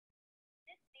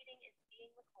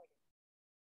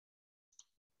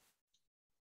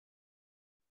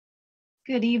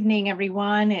Good evening,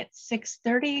 everyone. It's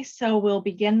 6:30, so we'll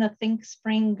begin the Think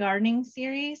Spring Gardening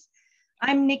Series.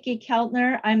 I'm Nikki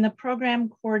Keltner. I'm the program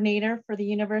coordinator for the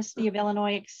University of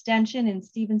Illinois Extension in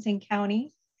Stephenson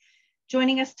County.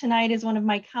 Joining us tonight is one of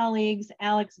my colleagues,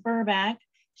 Alex Burback.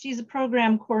 She's a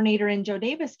program coordinator in Joe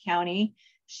Davis County.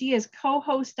 She is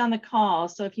co-host on the call,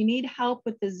 so if you need help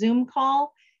with the Zoom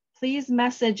call, please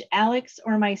message Alex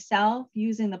or myself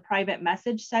using the private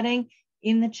message setting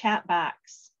in the chat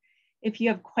box. If you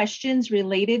have questions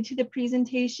related to the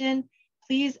presentation,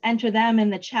 please enter them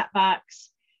in the chat box.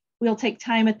 We'll take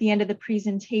time at the end of the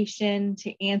presentation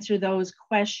to answer those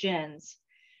questions.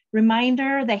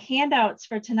 Reminder, the handouts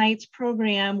for tonight's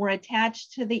program were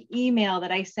attached to the email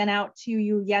that I sent out to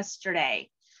you yesterday.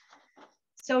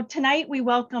 So tonight we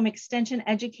welcome Extension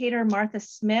Educator Martha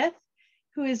Smith,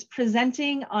 who is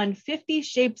presenting on 50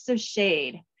 Shapes of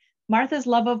Shade. Martha's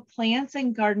love of plants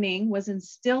and gardening was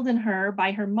instilled in her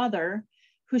by her mother,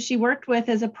 who she worked with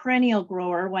as a perennial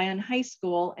grower while in high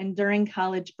school and during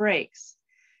college breaks.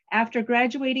 After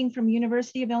graduating from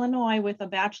University of Illinois with a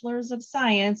Bachelor's of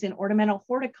Science in Ornamental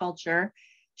Horticulture,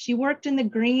 she worked in the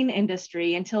green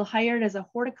industry until hired as a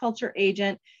horticulture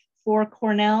agent for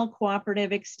Cornell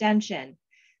Cooperative Extension.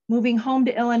 Moving home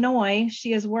to Illinois,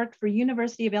 she has worked for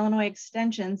University of Illinois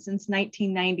Extension since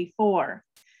 1994.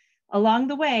 Along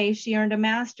the way, she earned a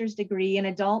master's degree in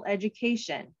adult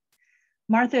education.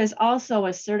 Martha is also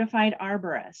a certified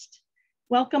arborist.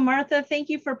 Welcome, Martha. Thank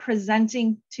you for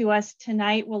presenting to us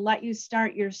tonight. We'll let you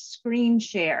start your screen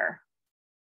share.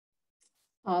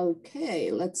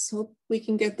 Okay, let's hope we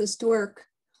can get this to work.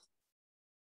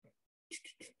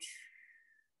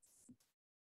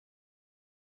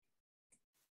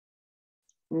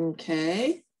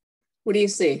 Okay, what do you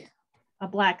see? A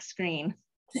black screen.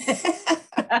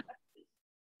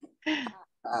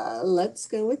 Let's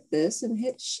go with this and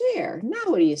hit share. Now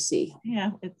what do you see?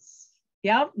 Yeah,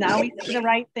 yep, now we see the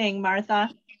right thing, Martha.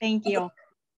 Thank you.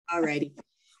 All righty.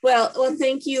 Well,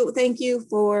 thank you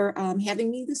for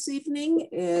having me this evening.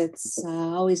 It's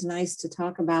always nice to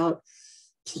talk about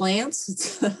plants.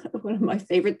 It's one of my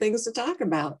favorite things to talk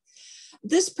about.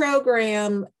 This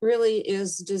program really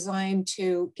is designed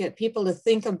to get people to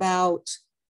think about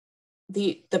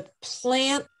the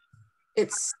plant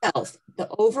itself, the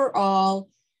overall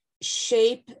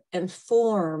shape and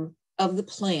form of the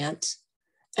plant,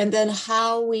 and then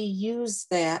how we use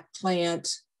that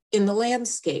plant in the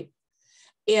landscape.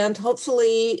 And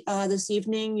hopefully this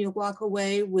evening you'll walk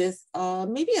away with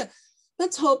maybe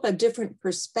let's hope a different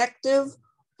perspective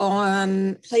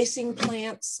on placing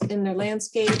plants in their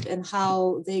landscape and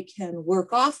how they can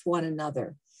work off one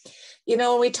another. You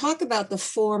know, when we talk about the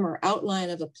form or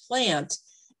outline of a plant,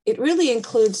 it really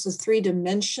includes the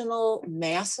three-dimensional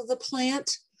mass of the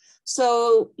plant.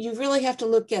 So you really have to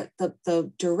look at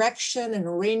the direction and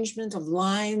arrangement of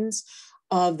lines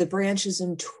of the branches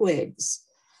and twigs.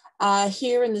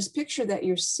 Here in this picture that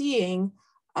you're seeing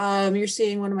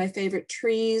one of my favorite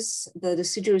trees. The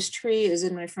deciduous tree is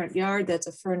in my front yard. That's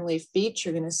a fernleaf beech.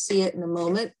 You're going to see it in a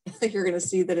moment. You're going to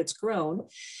see that it's grown.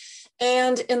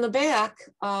 And in the back,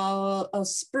 a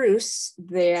spruce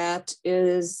that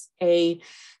is a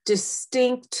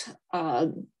distinct,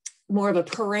 more of a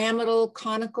pyramidal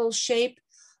conical shape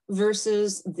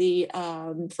versus the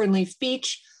fernleaf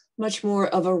beech, much more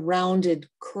of a rounded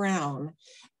crown.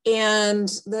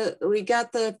 And we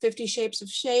got the 50 Shapes of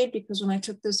Shade because when I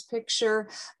took this picture,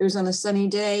 it was on a sunny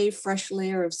day, fresh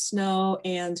layer of snow,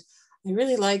 and I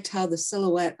really liked how the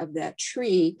silhouette of that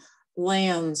tree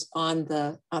lands on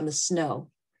the snow.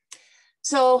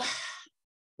 So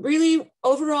really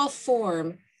overall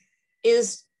form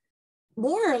is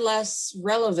more or less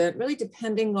relevant, really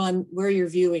depending on where you're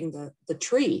viewing the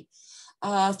tree.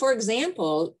 For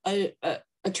example,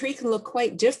 a tree can look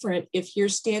quite different if you're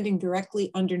standing directly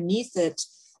underneath it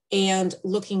and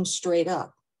looking straight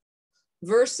up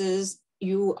versus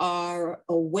you are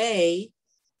away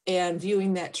and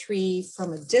viewing that tree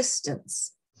from a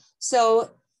distance.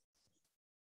 So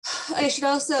I should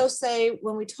also say,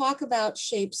 when we talk about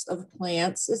shapes of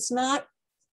plants, it's not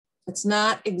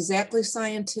exactly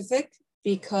scientific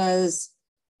because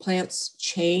plants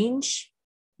change,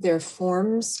 their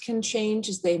forms can change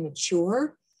as they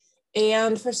mature.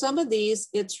 And for some of these,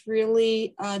 it's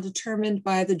really determined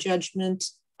by the judgment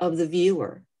of the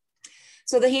viewer.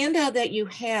 So the handout that you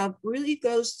have really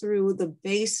goes through the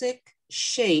basic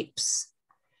shapes,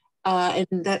 and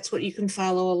that's what you can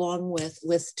follow along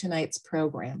with tonight's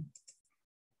program.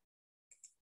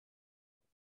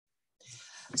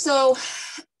 So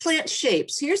plant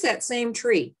shapes, here's that same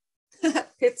tree.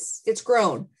 It's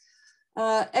grown.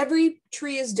 Every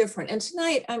tree is different. And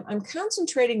tonight I'm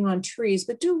concentrating on trees,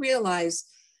 but do realize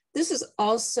this is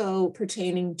also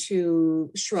pertaining to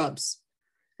shrubs,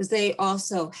 because they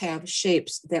also have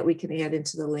shapes that we can add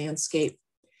into the landscape.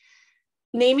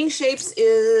 Naming shapes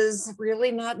is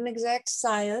really not an exact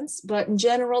science, but in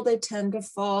general, they tend to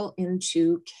fall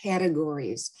into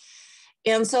categories.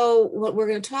 And so what we're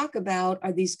going to talk about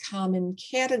are these common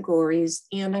categories,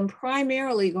 and I'm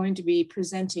primarily going to be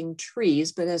presenting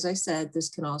trees, but as I said, this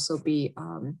can also be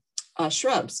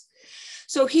shrubs.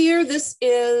 So here, this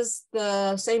is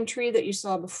the same tree that you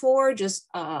saw before, just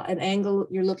an angle,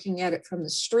 you're looking at it from the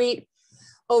street.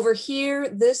 Over here,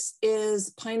 this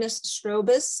is Pinus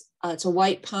strobus. It's a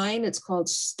white pine. It's called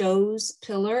Stowe's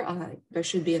pillar. There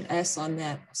should be an S on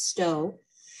that, Stowe.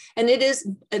 And it is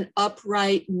an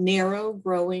upright, narrow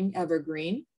growing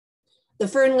evergreen. The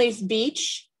fernleaf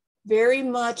beech, very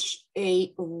much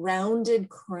a rounded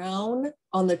crown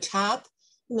on the top,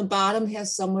 and the bottom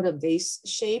has somewhat a vase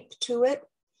shape to it.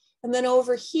 And then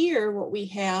over here, what we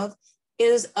have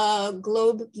is a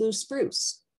globe blue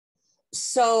spruce.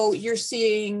 So you're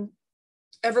seeing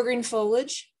evergreen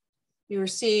foliage, you're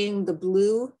seeing the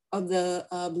blue of the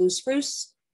blue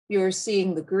spruce, you're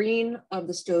seeing the green of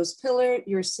the Stowe's pillar,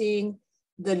 you're seeing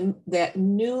that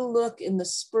new look in the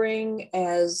spring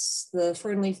as the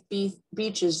fernleaf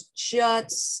beech is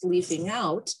just leafing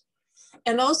out.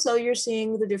 And also you're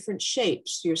seeing the different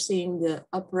shapes. You're seeing the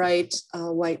upright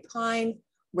white pine,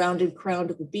 rounded crown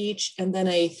of the beech, and then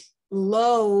a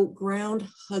low ground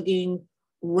hugging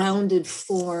rounded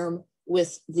form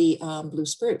with the blue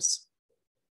spruce.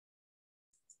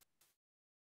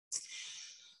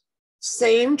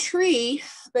 Same tree,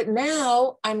 but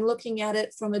now I'm looking at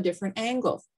it from a different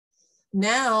angle.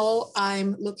 Now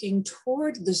I'm looking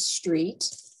toward the street,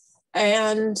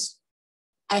 and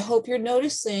I hope you're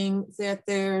noticing that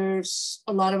there's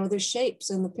a lot of other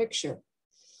shapes in the picture.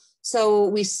 So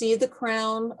we see the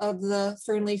crown of the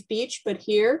fernleaf beech, but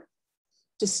here,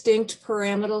 distinct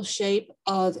pyramidal shape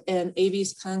of an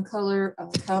Abies concolor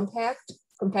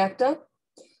compacta.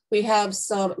 We have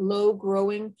some low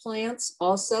growing plants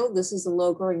also. This is a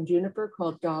low growing juniper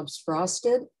called Dobbs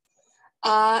frosted.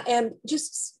 And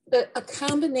just a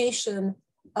combination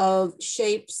of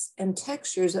shapes and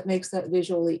textures that makes that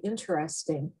visually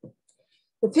interesting.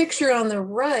 The picture on the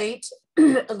right,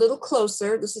 a little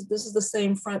closer, this is the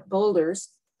same front boulders,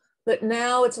 but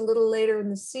now it's a little later in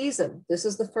the season. This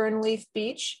is the fernleaf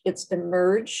beech. It's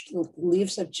emerged, the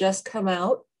leaves have just come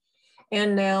out.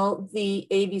 And now the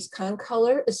Abies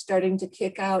concolor is starting to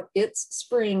kick out its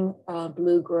spring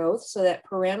blue growth. So that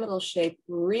pyramidal shape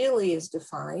really is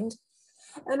defined.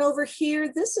 And over here,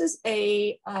 this is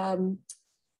a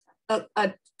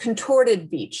contorted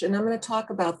beech. And I'm going to talk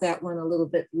about that one a little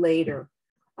bit later.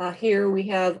 Here we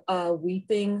have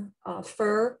weeping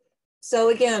fir. So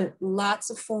again, lots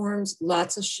of forms,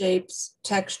 lots of shapes,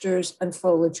 textures, and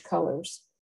foliage colors.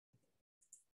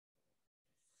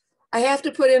 I have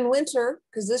to put in winter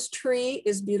because this tree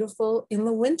is beautiful in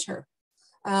the winter.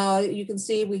 You can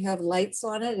see we have lights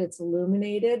on it, it's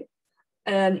illuminated,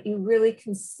 and you really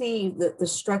can see the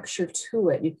structure to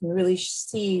it. You can really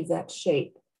see that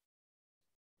shape.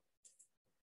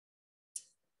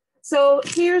 So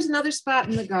here's another spot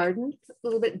in the garden, a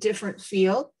little bit different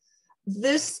feel.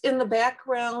 This in the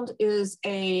background is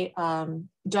a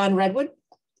Dawn redwood.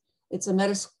 It's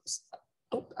a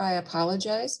I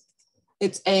apologize.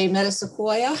 It's a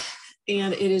metasequoia,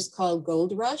 and it is called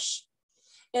Gold Rush.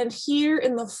 And here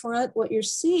in the front, what you're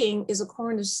seeing is a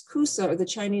Cornus cusa, or the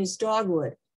Chinese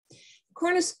dogwood.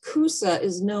 Cornus cusa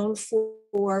is known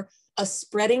for a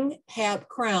spreading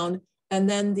crown and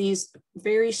then these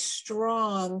very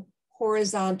strong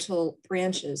horizontal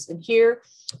branches. And here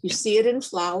you see it in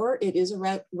flower. It is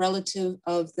a relative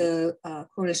of the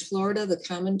Cornus florida, the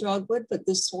common dogwood, but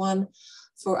this one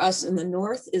for us in the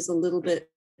north is a little bit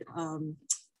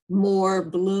more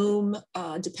bloom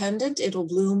dependent. It'll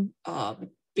bloom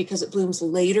because it blooms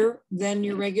later than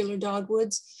your regular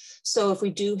dogwoods. So if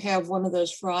we do have one of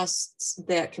those frosts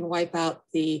that can wipe out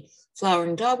the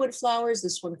flowering dogwood flowers,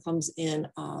 this one comes in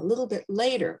a little bit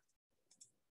later.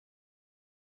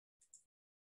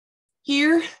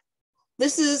 Here,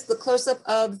 this is the close-up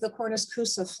of the Cornus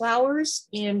cusa flowers,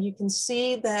 and you can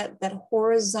see that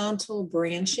horizontal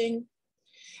branching.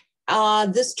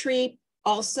 This tree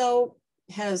also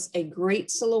has a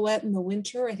great silhouette in the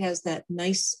winter. It has that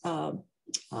nice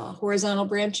horizontal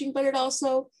branching, but it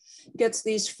also gets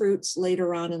these fruits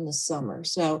later on in the summer.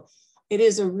 So it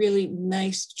is a really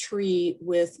nice tree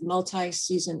with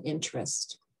multi-season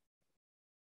interest.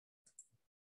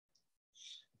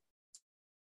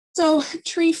 So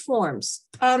tree forms.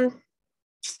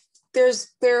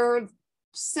 there are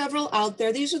several out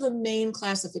there. These are the main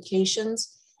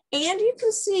classifications. And you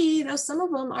can see, you know, some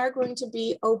of them are going to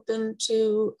be open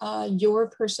to your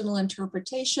personal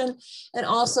interpretation and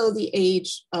also the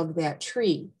age of that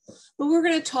tree. But we're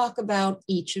going to talk about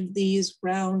each of these: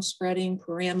 round, spreading,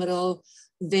 pyramidal,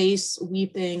 vase,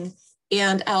 weeping,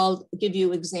 and I'll give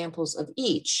you examples of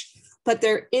each. But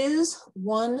there is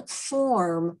one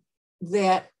form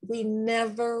that we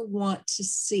never want to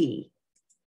see.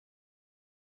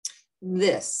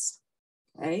 This,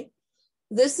 okay?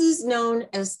 This is known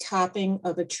as topping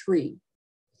of a tree.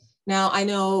 Now, I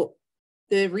know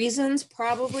the reasons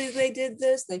probably they did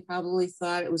this. They probably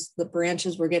thought it was the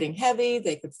branches were getting heavy.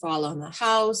 They could fall on the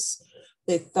house.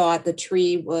 They thought the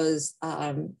tree was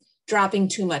dropping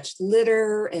too much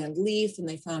litter and leaf, and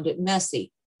they found it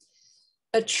messy.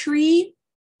 A tree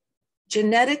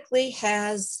genetically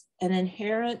has an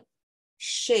inherent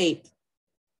shape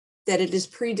that it is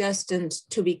predestined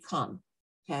to become,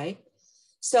 okay?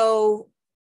 So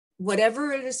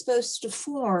whatever it is supposed to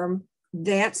form,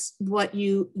 that's what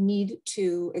you need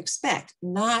to expect,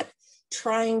 not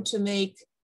trying to make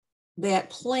that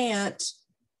plant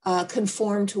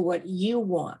conform to what you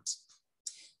want.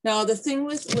 Now, the thing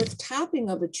with topping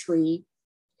of a tree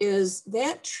is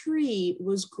that tree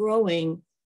was growing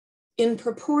in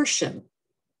proportion.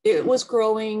 It was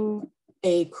growing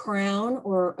a crown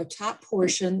or a top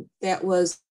portion that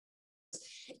was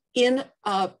in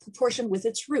proportion with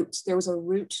its roots. There was a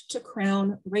root to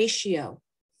crown ratio.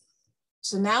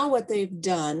 So now what they've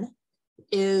done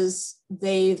is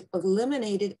they've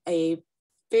eliminated a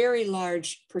very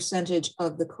large percentage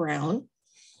of the crown,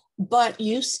 but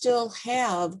you still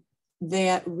have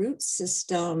that root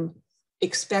system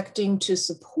expecting to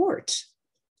support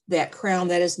that crown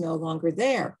that is no longer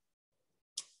there.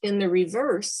 In the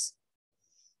reverse,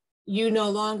 you no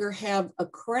longer have a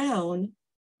crown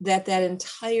that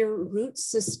entire root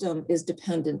system is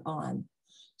dependent on.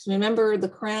 So remember, the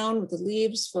crown with the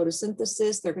leaves,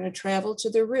 photosynthesis, they're going to travel to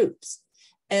the roots.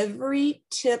 Every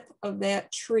tip of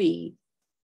that tree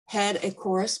had a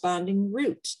corresponding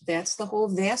root. That's the whole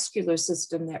vascular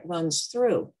system that runs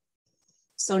through.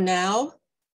 So now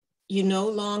you no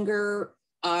longer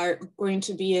are going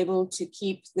to be able to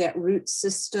keep that root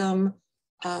system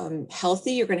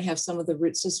healthy. You're going to have some of the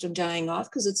root system dying off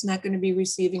because it's not going to be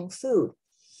receiving food.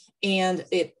 And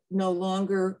it no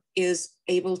longer is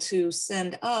able to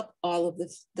send up all of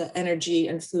the energy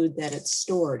and food that it's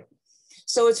stored.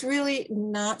 So it's really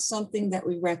not something that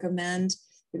we recommend.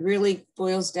 It really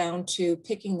boils down to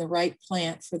picking the right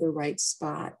plant for the right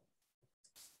spot.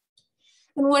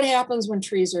 And what happens when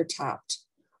trees are topped?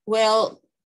 Well,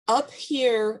 up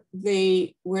here,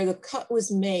 where the cut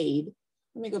was made,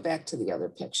 let me go back to the other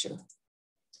picture.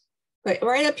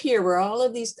 Right up here where all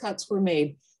of these cuts were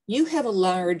made, you have a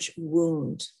large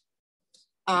wound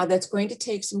that's going to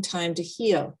take some time to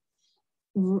heal.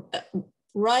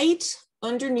 Right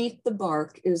underneath the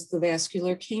bark is the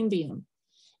vascular cambium.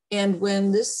 And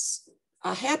when this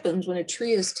happens, when a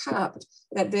tree is topped,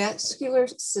 that vascular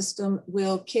system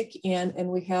will kick in and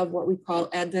we have what we call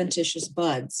adventitious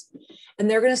buds. And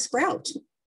they're going to sprout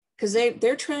because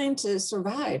they're trying to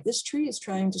survive. This tree is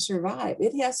trying to survive.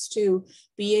 It has to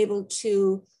be able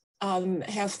to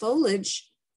have foliage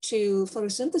to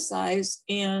photosynthesize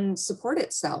and support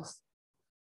itself.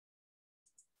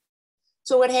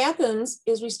 So what happens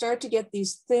is we start to get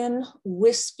these thin,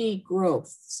 wispy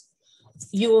growths.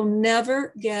 You will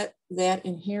never get that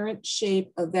inherent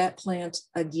shape of that plant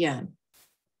again.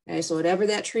 Okay, so whatever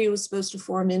that tree was supposed to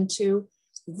form into,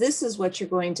 this is what you're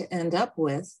going to end up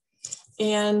with.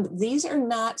 And these are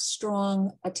not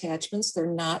strong attachments. They're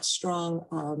not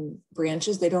strong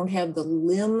branches. They don't have the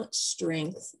limb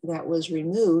strength that was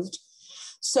removed.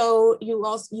 So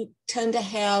you tend to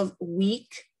have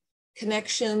weak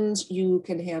connections. You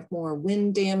can have more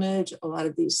wind damage. A lot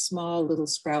of these small little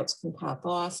sprouts can pop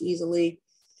off easily.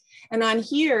 And on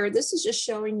here, this is just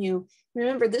showing you,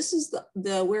 remember, this is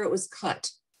the where it was cut.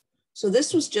 So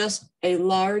this was just a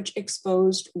large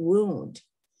exposed wound.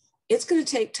 It's going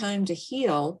to take time to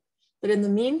heal, but in the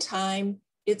meantime,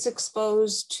 it's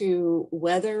exposed to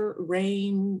weather,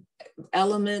 rain,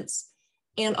 elements,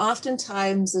 and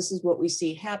oftentimes this is what we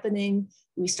see happening.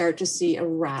 We start to see a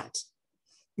rot.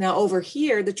 Now over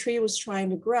here, the tree was trying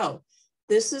to grow.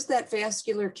 This is that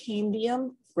vascular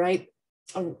cambium, right,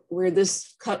 where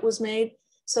this cut was made.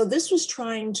 So this was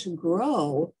trying to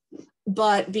grow,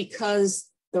 but because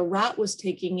the rot was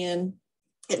taking in,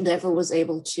 it never was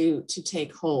able to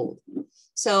take hold.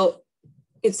 So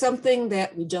it's something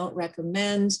that we don't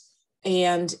recommend.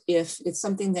 And if it's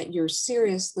something that you're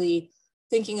seriously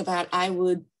thinking about, I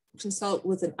would consult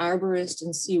with an arborist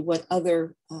and see what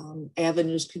other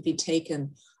avenues could be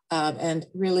taken. And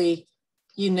really,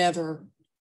 you never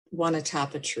want to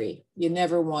top a tree. You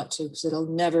never want to, because it'll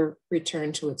never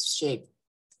return to its shape.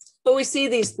 But we see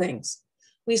these things.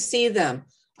 We see them.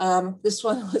 This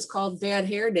one was called Bad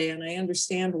Hair Day, and I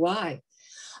understand why.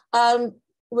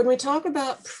 When we talk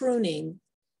about pruning,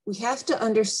 we have to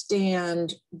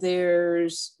understand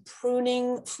there's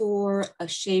pruning for a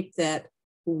shape that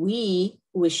we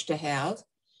wish to have.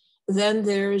 Then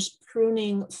there's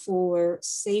pruning for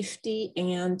safety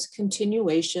and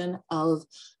continuation of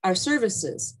our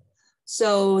services.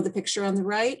 So the picture on the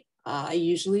right, I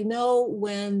usually know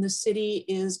when the city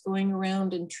is going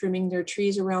around and trimming their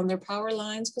trees around their power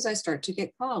lines because I start to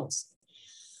get calls.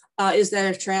 Is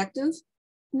that attractive?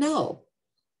 No,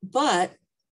 but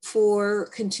for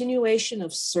continuation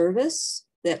of service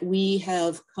that we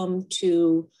have come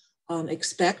to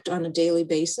expect on a daily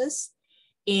basis,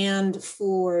 and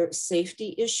for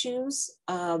safety issues,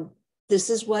 this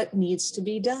is what needs to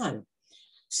be done.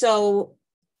 So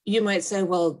you might say,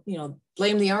 well, you know,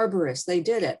 blame the arborist, they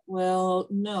did it. Well,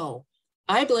 no,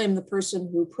 I blame the person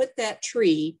who put that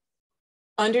tree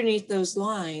underneath those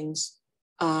lines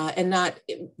and not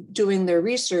doing their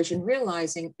research and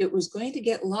realizing it was going to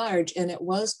get large and it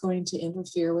was going to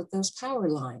interfere with those power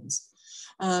lines.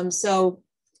 So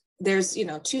there's, you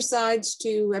know, two sides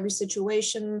to every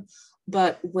situation,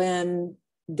 but when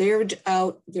they're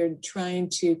out, they're trying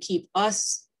to keep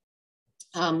us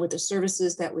with the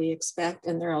services that we expect,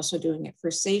 and they're also doing it for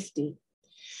safety.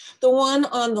 The one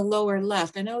on the lower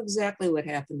left, I know exactly what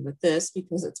happened with this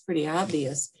because it's pretty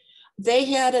obvious. They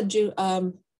had a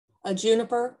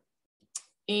juniper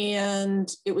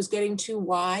and it was getting too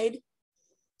wide.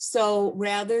 So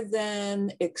rather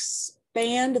than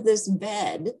expand this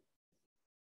bed,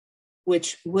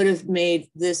 which would have made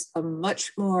this a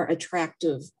much more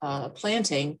attractive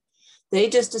planting, they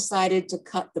just decided to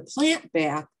cut the plant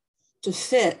back to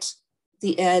fit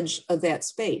the edge of that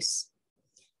space.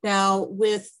 Now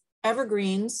with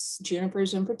evergreens,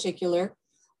 junipers in particular,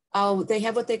 they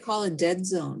have what they call a dead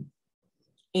zone.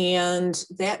 And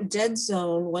that dead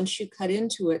zone, once you cut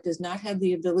into it, does not have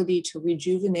the ability to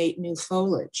rejuvenate new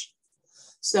foliage.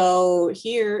 So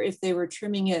here, if they were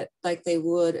trimming it like they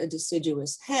would a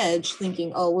deciduous hedge,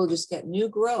 thinking, oh, we'll just get new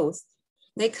growth,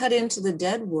 they cut into the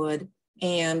dead wood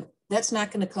and that's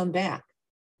not going to come back.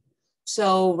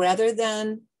 So rather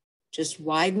than just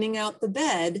widening out the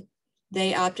bed,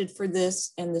 they opted for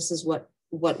this, and this is what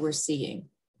we're seeing.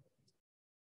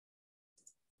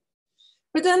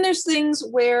 But then there's things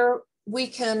where we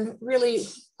can really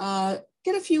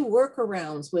get a few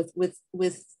workarounds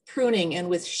with pruning and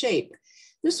with shape.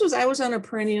 I was on a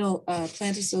perennial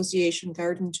plant association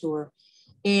garden tour,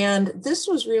 and this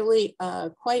was really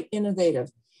quite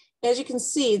innovative. As you can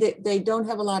see, they don't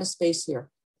have a lot of space here.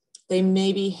 They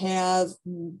maybe have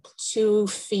 2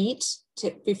 feet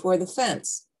before the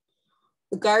fence.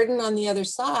 The garden on the other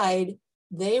side,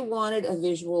 they wanted a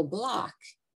visual block.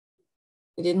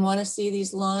 They didn't want to see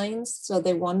these lines, so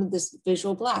they wanted this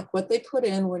visual block. What they put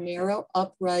in were narrow,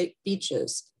 upright beech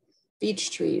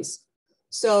trees.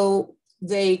 So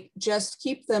they just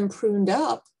keep them pruned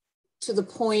up to the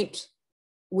point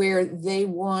where they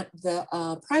want the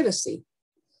privacy.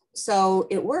 So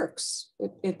it works.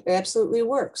 It absolutely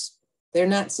works. They're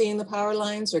not seeing the power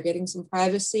lines, they're getting some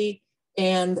privacy.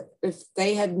 And if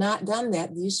they had not done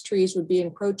that, these trees would be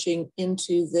encroaching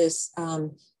into this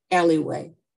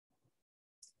alleyway.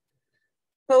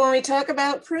 But when we talk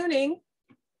about pruning,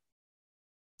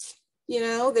 you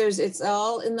know, it's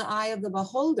all in the eye of the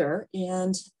beholder.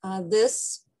 And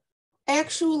this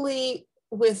actually,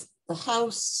 with the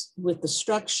house, with the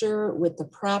structure, with the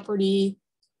property,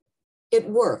 it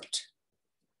worked.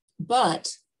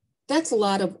 But that's a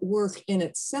lot of work in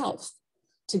itself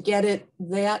to get it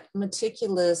that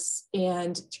meticulous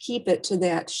and to keep it to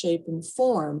that shape and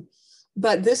form.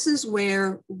 But this is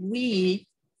where we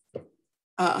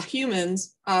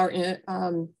humans are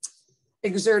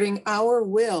exerting our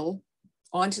will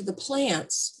onto the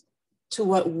plants to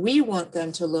what we want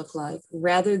them to look like,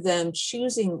 rather than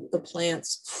choosing the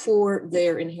plants for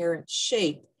their inherent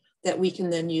shape that we can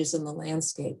then use in the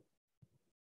landscape.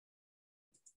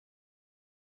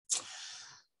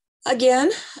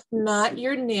 Again, not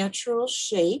your natural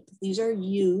shape. These are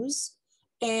yews.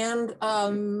 And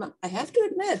I have to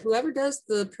admit, whoever does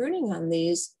the pruning on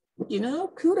these, you know,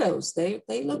 kudos. They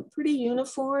look pretty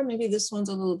uniform. Maybe this one's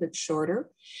a little bit shorter.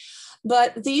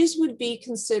 But these would be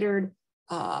considered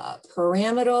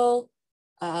pyramidal.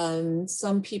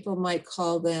 Some people might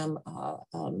call them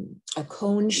a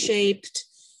cone-shaped.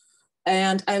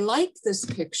 And I like this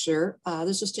picture.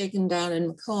 This was taken down in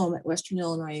Macomb at Western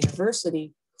Illinois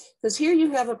University, because here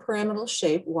you have a pyramidal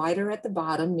shape, wider at the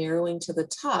bottom, narrowing to the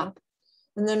top.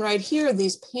 And then right here,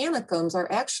 these panicums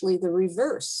are actually the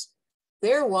reverse.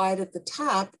 They're wide at the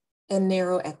top and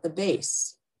narrow at the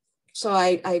base. So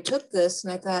I took this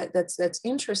and I thought that's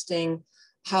interesting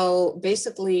how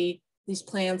basically these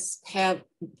plants have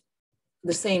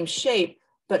the same shape,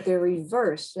 but they're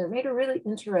reversed. And it made a really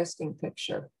interesting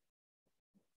picture.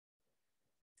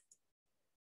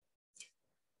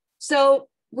 So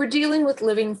we're dealing with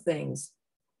living things,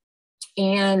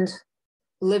 and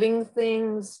living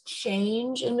things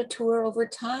change and mature over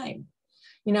time.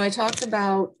 You know, I talked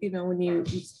about, you know, when you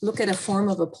look at a form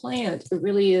of a plant, it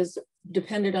really is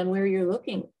dependent on where you're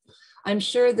looking. I'm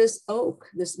sure this oak,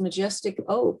 this majestic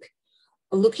oak,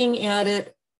 looking at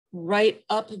it right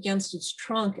up against its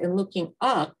trunk and looking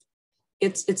up,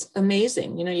 it's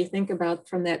amazing. You know, you think about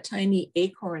from that tiny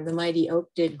acorn, the mighty oak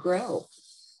did grow.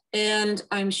 And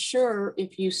I'm sure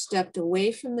if you stepped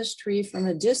away from this tree from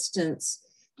a distance,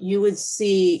 you would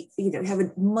see, you know, have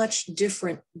a much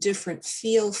different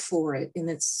feel for it in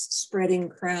its spreading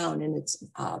crown and its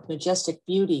majestic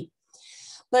beauty.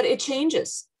 But it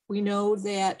changes. We know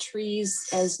that trees,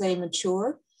 as they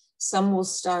mature, some will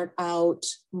start out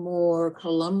more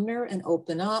columnar and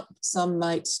open up. Some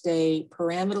might stay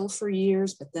pyramidal for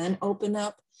years, but then open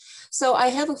up. So I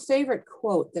have a favorite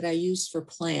quote that I use for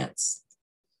plants.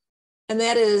 And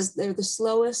that is, they're the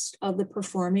slowest of the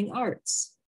performing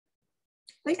arts.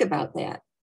 Think about that.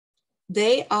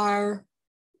 They are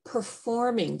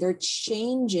performing, they're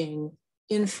changing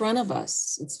in front of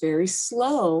us. It's very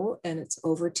slow and it's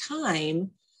over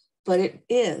time, but it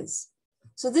is.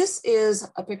 So this is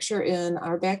a picture in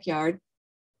our backyard.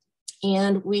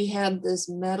 And we had this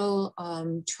metal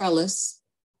trellis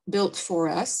built for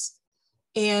us.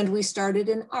 And we started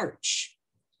an arch.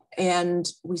 And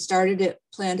we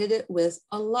planted it with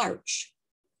a larch.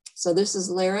 So this is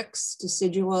Larix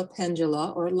decidua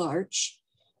pendula, or larch.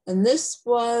 And this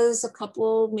was a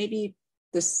couple, maybe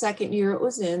the second year it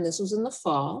was in. This was in the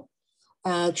fall,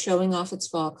 showing off its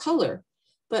fall color.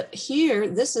 But here,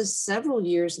 this is several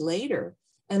years later.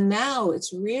 And now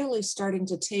it's really starting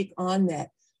to take on that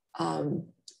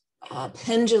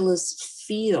pendulous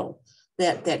feel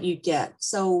that you get.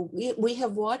 So we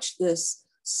have watched this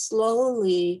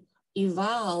slowly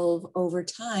evolve over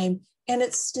time, and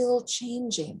it's still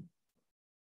changing.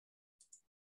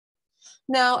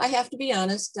 Now, I have to be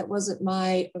honest, that wasn't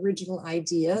my original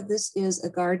idea. This is a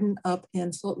garden up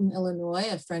in Fulton, Illinois,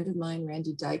 a friend of mine,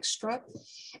 Randy Dykstra,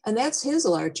 and that's his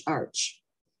large arch.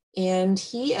 And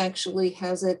he actually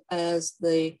has it as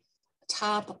the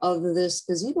top of this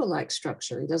gazebo-like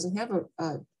structure. He doesn't have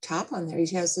a top on there.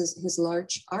 He has his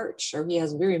large arch, or he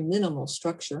has very minimal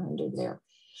structure under there.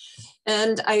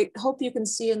 And I hope you can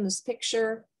see in this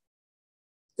picture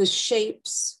the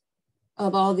shapes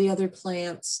of all the other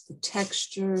plants, the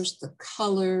textures, the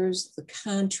colors, the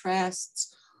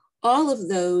contrasts. All of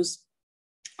those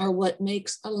are what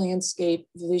makes a landscape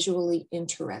visually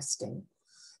interesting.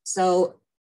 So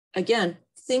again,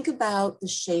 think about the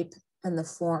shape and the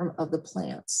form of the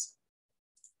plants.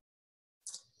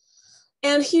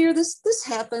 And here, this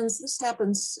happens,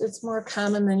 it's more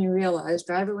common than you realize.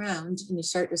 Drive around and you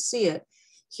start to see it.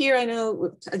 Here, I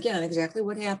know, again, exactly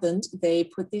what happened. They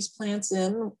put these plants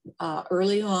in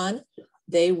early on.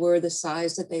 They were the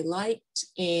size that they liked,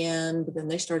 and then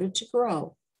they started to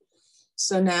grow.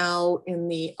 So now in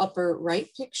the upper right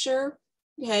picture,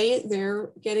 okay,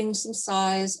 they're getting some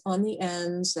size on the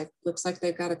ends. That looks like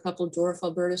they've got a couple dwarf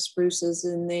Alberta spruces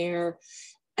in there.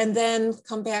 And then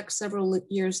come back several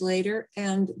years later,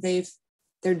 and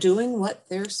they're doing what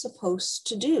they're supposed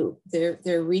to do.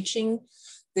 They're reaching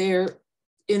their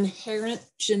inherent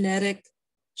genetic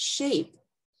shape.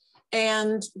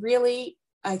 And really,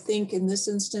 I think in this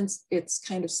instance, it's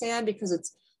kind of sad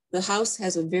because the house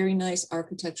has a very nice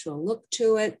architectural look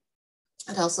to it.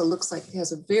 It also looks like it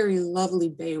has a very lovely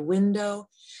bay window,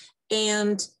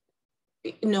 and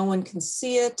no one can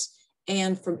see it.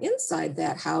 And from inside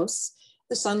that house,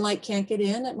 the sunlight can't get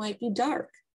in, it might be dark.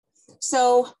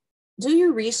 So do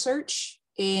your research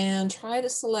and try to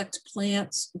select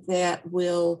plants that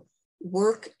will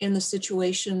work in the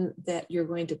situation that you're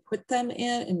going to put them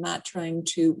in, and not trying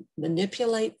to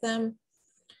manipulate them.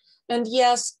 And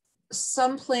yes,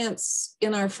 some plants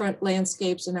in our front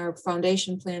landscapes, in our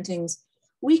foundation plantings,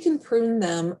 we can prune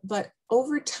them, but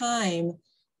over time,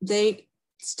 they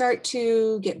start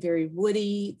to get very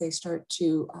woody. They start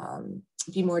to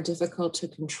be more difficult to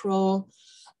control.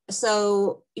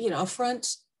 So, you know, a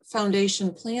front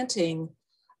foundation planting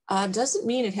doesn't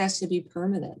mean it has to be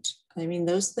permanent. I mean,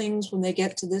 those things, when they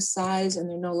get to this size and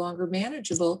they're no longer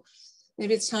manageable,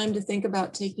 maybe it's time to think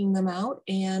about taking them out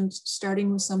and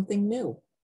starting with something new.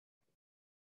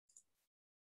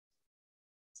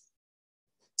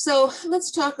 So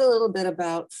let's talk a little bit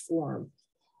about form.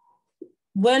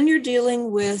 When you're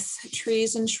dealing with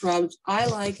trees and shrubs, I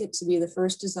like it to be the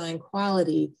first design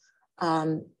quality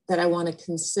that I want to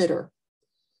consider,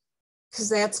 because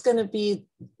that's going to be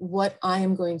what I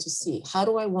am going to see. How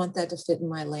do I want that to fit in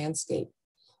my landscape?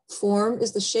 Form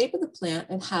is the shape of the plant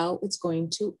and how it's going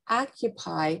to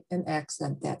occupy and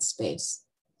accent that space.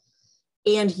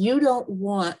 And you don't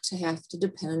want to have to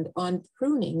depend on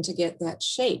pruning to get that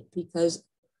shape, because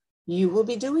you will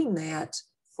be doing that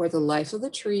for the life of the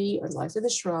tree or life of the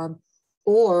shrub,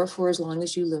 or for as long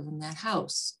as you live in that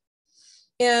house.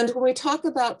 And when we talk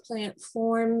about plant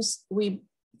forms, we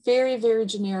very, very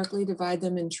generically divide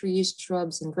them in trees,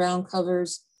 shrubs, and ground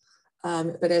covers.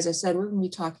 But as I said, we're going to be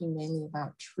talking mainly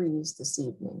about trees this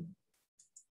evening.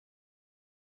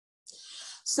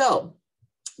 So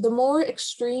the more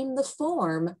extreme the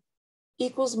form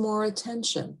equals more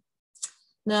attention.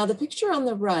 Now, the picture on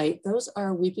the right, those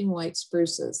are weeping white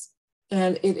spruces,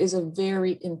 and it is a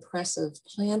very impressive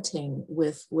planting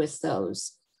with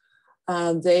those.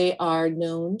 They are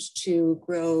known to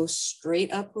grow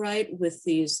straight upright with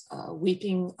these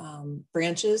weeping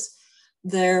branches.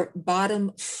 Their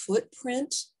bottom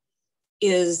footprint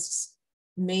is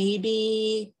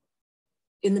maybe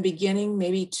in the beginning,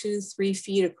 maybe 2-3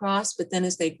 feet across, but then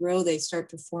as they grow, they start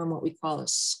to form what we call a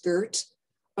skirt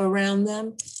around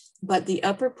them. But the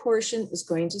upper portion is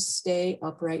going to stay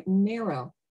upright and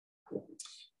narrow.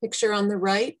 Picture on the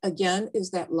right, again, is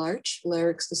that larch,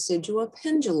 Larix decidua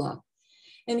pendula.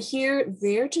 And here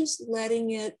they're just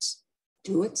letting it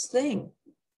do its thing,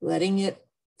 letting it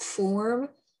form.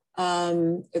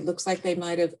 It looks like they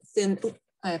might have thinned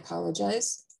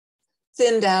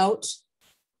out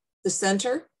the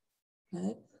center,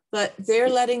 okay? But they're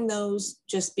letting those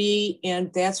just be,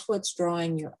 and that's what's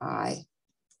drawing your eye.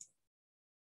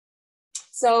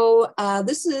 So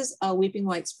this is a weeping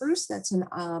white spruce that's in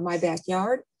my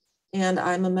backyard. And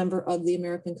I'm a member of the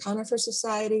American Conifer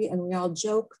Society, and we all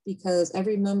joke because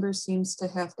every member seems to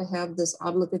have this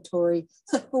obligatory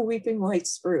weeping white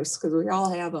spruce, because we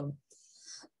all have them.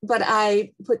 But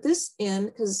I put this in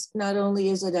because not only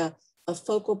is it a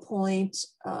focal point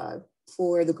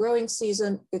for the growing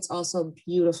season, it's also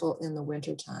beautiful in the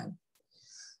wintertime.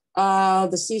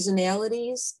 The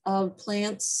seasonalities of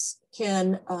plants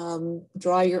can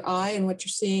draw your eye, and what you're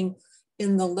seeing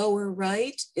in the lower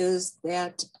right is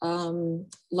that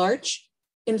larch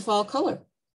in fall color.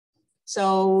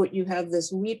 So you have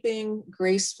this weeping,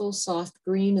 graceful, soft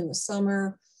green in the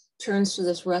summer, turns to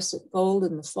this russet gold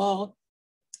in the fall.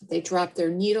 They drop their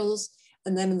needles,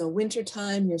 and then in the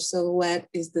wintertime, your silhouette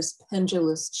is this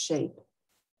pendulous shape.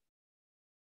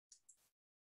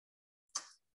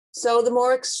 So the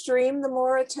more extreme, the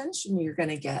more attention you're going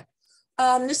to get.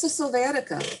 Nyssa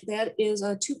sylvatica, that is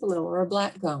a tupelo or a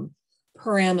black gum,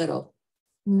 pyramidal,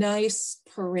 nice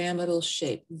pyramidal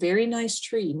shape, very nice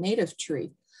tree, native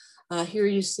tree. Here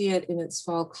you see it in its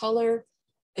fall color,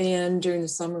 and during the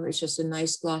summer it's just a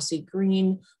nice glossy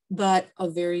green, but a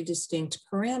very distinct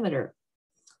parameter.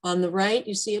 On the right,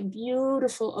 you see a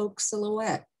beautiful oak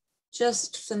silhouette,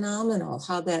 just phenomenal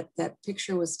how that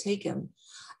picture was taken.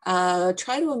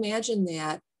 Try to imagine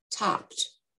that topped,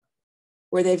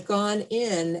 where they've gone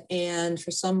in and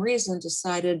for some reason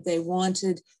decided they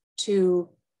wanted to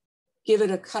give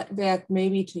it a cut back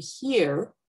maybe to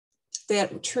here.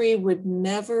 That tree would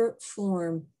never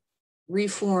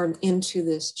reform into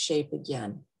this shape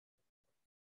again.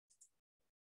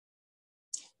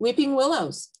 Weeping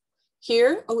willows.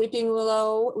 Here, a weeping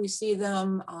willow, we see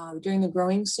them during the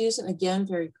growing season. Again,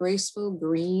 very graceful,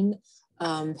 green,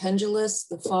 pendulous.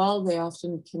 The fall, they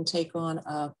often can take on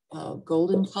a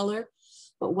golden color.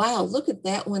 But wow, look at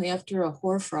that one after a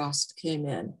hoarfrost came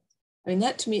in. I mean,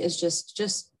 that to me is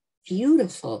just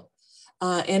beautiful.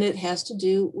 And it has to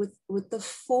do with the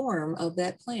form of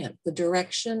that plant, the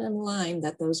direction and line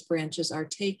that those branches are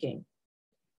taking.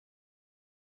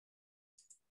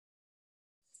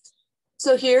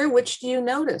 So here, which do you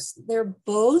notice? They're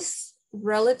both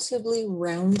relatively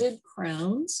rounded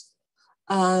crowns,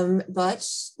 but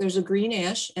there's a green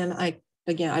ash, and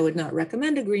again, I would not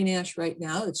recommend a green ash right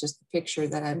now. It's just the picture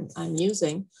that I'm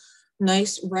using.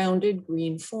 Nice rounded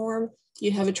green form.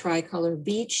 You have a tricolor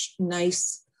beech,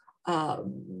 nice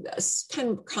kind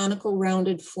of conical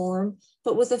rounded form,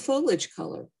 but with a foliage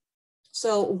color.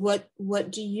 So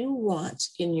what do you want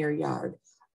in your yard?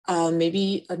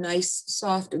 Maybe a nice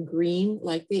soft green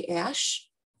like the ash,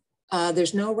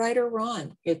 There's no right or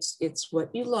wrong. It's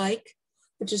what you like,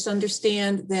 but just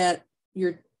understand that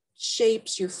your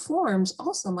shapes, your forms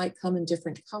also might come in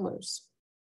different colors.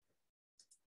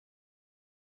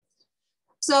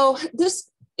 So this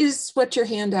is what your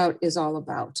handout is all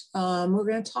about. We're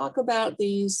going to talk about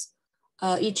these,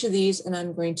 each of these, and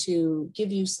I'm going to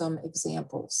give you some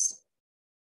examples.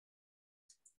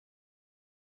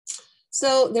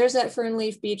 So there's that fern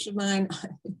leaf beech of mine.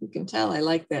 You can tell I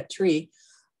like that tree.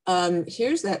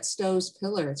 Here's that Stowe's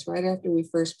pillar. It's right after we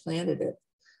first planted it.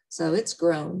 So it's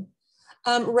grown.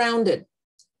 Rounded,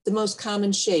 the most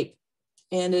common shape,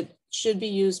 and it should be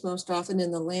used most often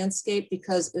in the landscape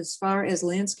because as far as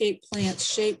landscape plant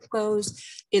shape goes,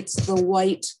 it's the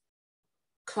white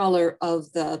color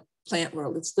of the plant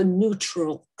world. It's the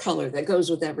neutral color that goes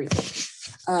with everything.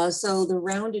 So the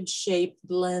rounded shape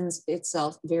blends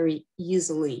itself very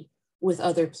easily with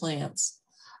other plants.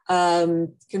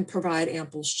 Can provide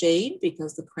ample shade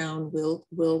because the crown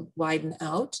will widen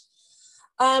out.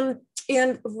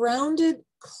 And rounded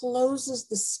closes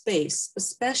the space,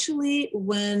 especially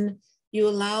when you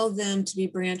allow them to be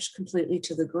branched completely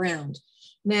to the ground.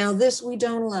 Now this we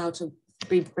don't allow to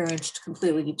be branched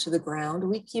completely to the ground.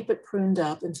 We keep it pruned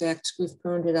up. In fact, we've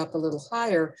pruned it up a little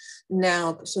higher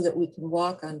now so that we can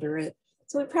walk under it.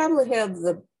 So we probably have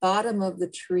the bottom of the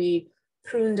tree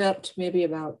pruned up to maybe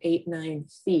about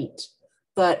 8-9 feet,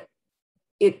 but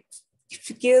it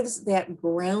gives that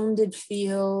grounded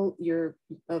feel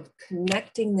of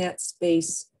connecting that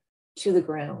space to the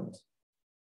ground.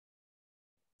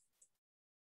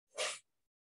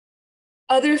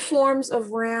 Other forms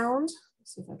of round,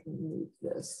 let's see if I can move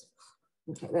this.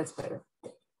 Okay, that's better.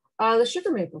 The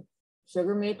sugar maple.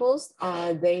 Sugar maples,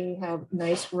 they have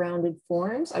nice rounded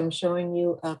forms. I'm showing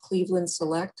you a Cleveland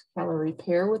Select Calorie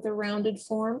Pear with a rounded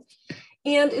form.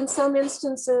 And in some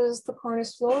instances, the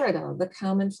Cornus florida, the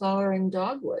common flowering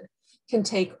dogwood, can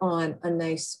take on a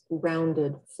nice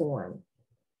rounded form.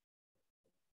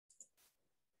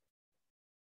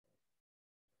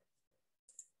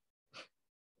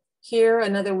 Here,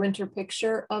 another winter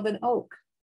picture of an oak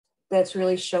that's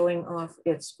really showing off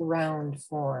its round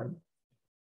form.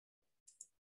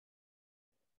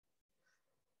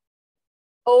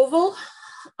 Oval,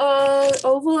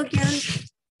 oval again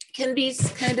can be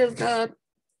kind of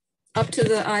up to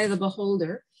the eye of the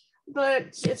beholder, but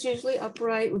it's usually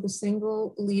upright with a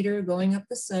single leader going up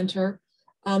the center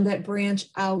that branch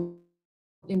out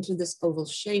into this oval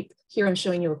shape. Here I'm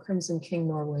showing you a Crimson King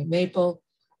Norway maple.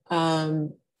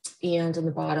 And on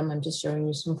the bottom, I'm just showing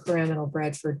you some pyramidal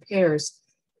Bradford pears.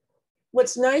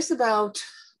 What's nice about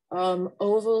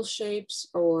oval shapes,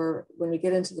 or when we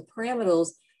get into the pyramidals,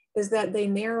 is that they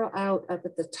narrow out up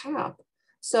at the top.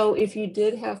 So if you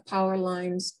did have power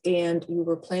lines and you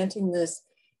were planting this,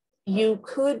 you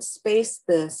could space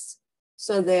this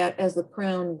so that as the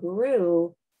crown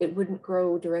grew, it wouldn't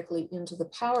grow directly into the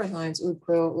power lines, it would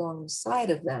grow along the side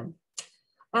of them.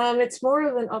 It's more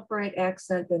of an upright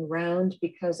accent than round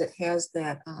because it has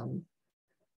that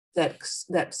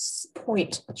that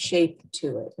point shape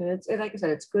to it. And it's, like I said,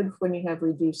 it's good when you have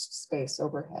reduced space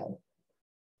overhead.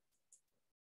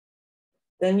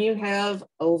 Then you have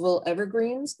oval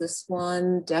evergreens. This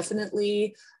one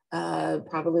definitely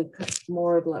probably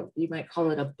more of like, you might call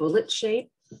it a bullet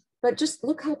shape, but just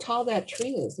look how tall that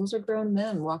tree is. Those are grown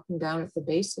men walking down at the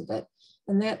base of it.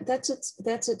 And that's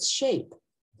its shape.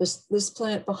 This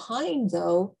plant behind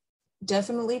though,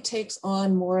 definitely takes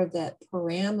on more of that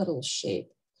pyramidal shape.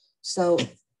 So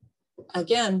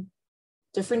again,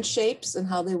 different shapes and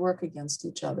how they work against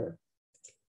each other.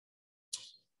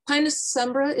 Pinus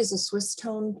sumbra is a Swiss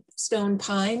stone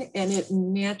pine, and it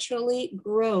naturally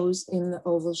grows in the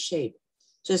oval shape.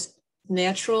 Just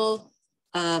natural.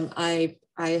 I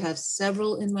have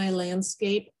several in my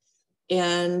landscape,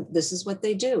 and this is what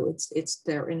they do. It's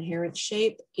their inherent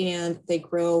shape, and they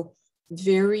grow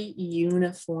very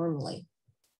uniformly.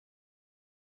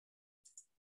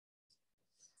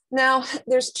 Now,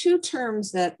 there's two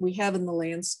terms that we have in the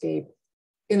landscape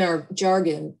in our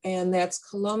jargon, and that's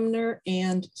columnar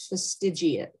and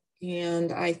fastigiate.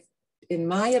 And in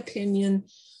my opinion,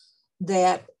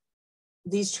 that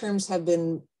these terms have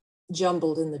been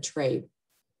jumbled in the trade.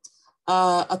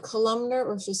 A columnar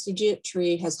or fastigiate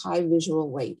tree has high visual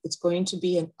weight. It's going to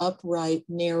be an upright,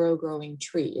 narrow growing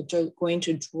tree. It's going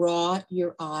to draw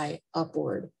your eye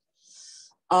upward.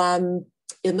 In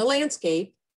the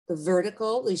landscape,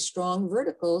 these strong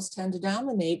verticals tend to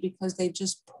dominate because they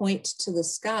just point to the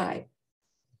sky.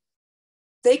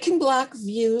 They can block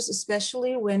views,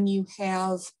 especially when you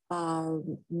have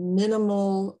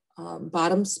minimal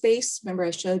bottom space. Remember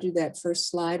I showed you that first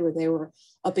slide where they were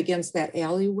up against that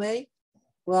alleyway?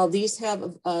 Well, these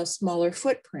have a smaller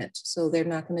footprint, so they're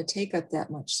not going to take up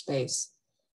that much space.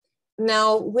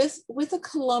 Now, with a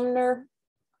columnar,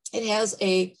 it has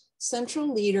a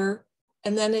central leader,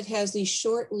 and then it has these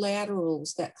short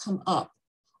laterals that come up,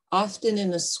 often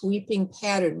in a sweeping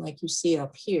pattern like you see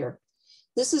up here.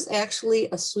 This is actually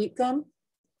a sweet gum,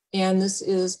 and this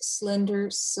is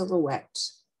slender silhouette.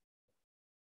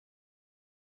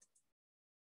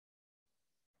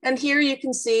 And here you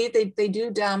can see they do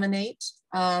dominate,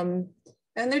 and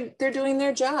they're doing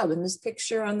their job. In this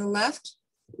picture on the left,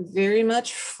 very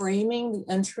much framing the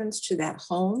entrance to that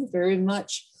home, very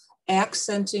much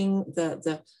accenting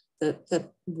the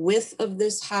width of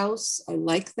this house. I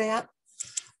like that.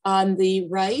 On the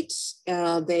right,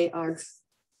 they are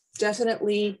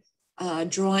definitely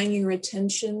drawing your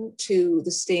attention to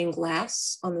the stained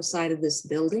glass on the side of this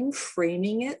building,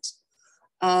 framing it.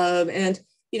 And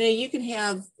you know, you can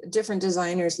have different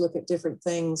designers look at different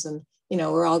things, and you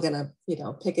know, we're all gonna, you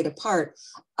know, pick it apart.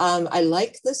 I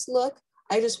like this look.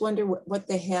 I just wonder what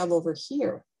they have over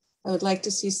here. I would like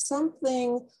to see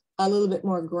something a little bit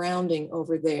more grounding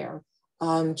over there,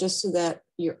 just so that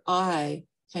your eye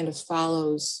kind of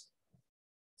follows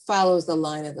the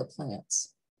line of the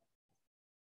plants.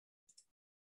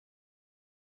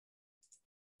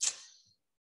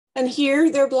 And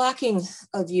here they're blocking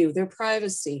a view, their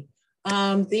privacy.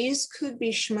 These could be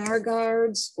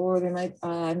Schmargards, or they might,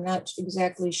 I'm not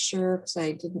exactly sure because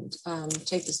I didn't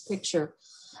take this picture,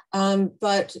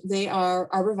 but they are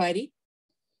arborvitae.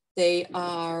 They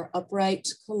are upright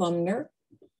columnar,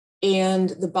 and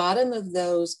the bottom of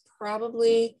those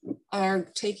probably are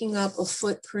taking up a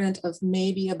footprint of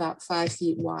maybe about 5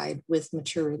 feet wide with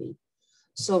maturity.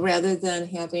 So rather than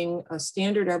having a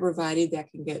standard arborvitae that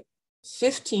can get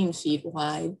 15 feet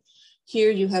wide,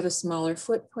 here you have a smaller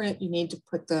footprint. You need to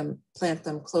plant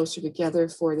them closer together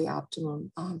for the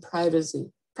optimum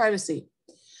privacy.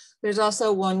 There's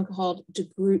also one called De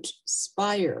Groot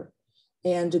Spire,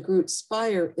 and De Groot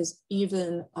Spire is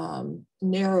even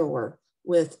narrower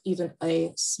with even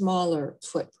a smaller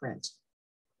footprint.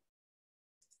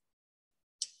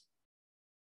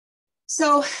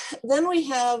 So then we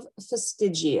have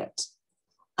fastigiate.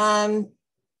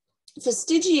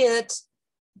 Fastigiate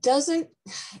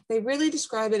they really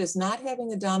describe it as not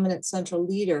having a dominant central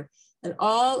leader. And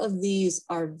all of these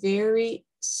are very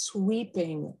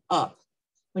sweeping up.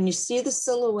 When you see the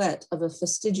silhouette of a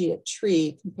fastigiate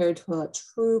tree compared to a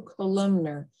true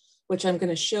columnar, which I'm going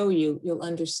to show you, you'll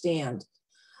understand.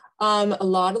 A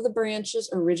lot of the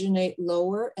branches originate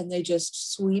lower and they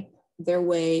just sweep their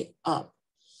way up,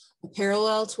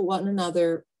 parallel to one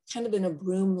another, kind of in a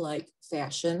broom-like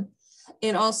fashion.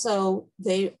 And also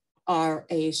they are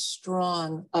a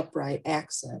strong upright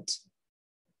accent.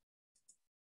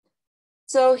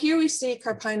 So here we see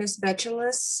Carpinus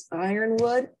betulus,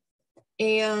 ironwood,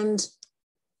 and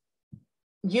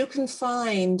you can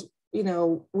find, you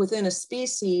know, within a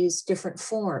species, different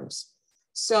forms.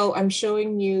 So I'm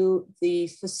showing you the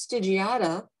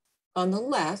fastigiata on the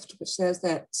left, which has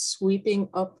that sweeping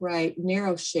upright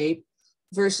narrow shape,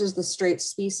 versus the straight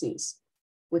species,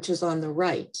 which is on the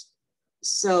right.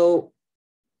 So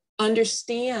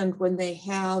understand when they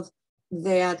have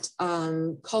that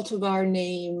cultivar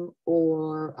name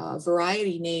or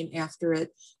variety name after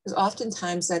it, because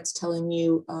oftentimes that's telling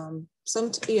you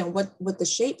what the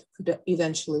shape could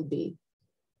eventually be.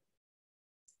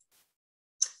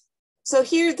 So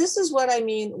here, this is what I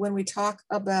mean when we talk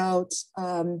about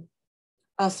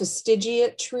a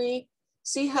fastigiate tree.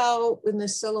 See how in the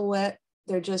silhouette,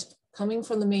 they're just coming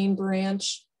from the main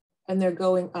branch and they're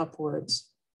going upwards.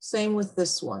 Same with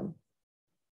this one.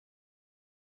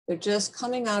 They're just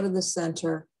coming out of the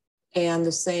center, and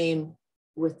the same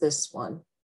with this one.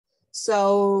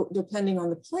 So depending on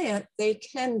the plant, they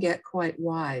can get quite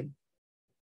wide.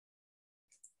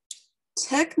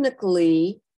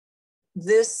 Technically,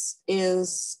 this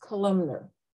is columnar.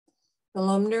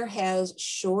 Columnar has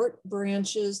short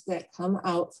branches that come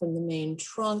out from the main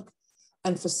trunk,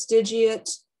 and fastigiate,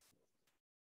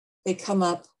 they come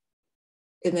up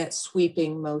in that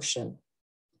sweeping motion.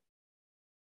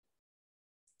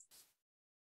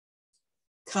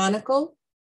 Conical,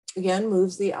 again,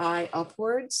 moves the eye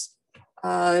upwards.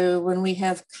 When we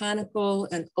have conical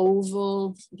and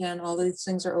oval, again, all these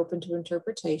things are open to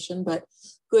interpretation, but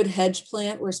good hedge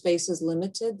plant where space is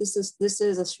limited. This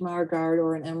is a Schmargard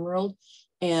or an emerald,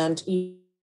 and you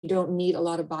don't need a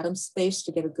lot of bottom space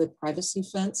to get a good privacy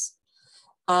fence.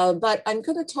 But I'm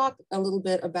going to talk a little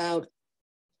bit about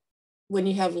when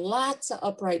you have lots of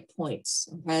upright points,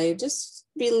 okay? Just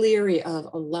be leery of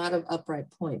a lot of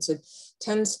upright points. It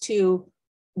tends to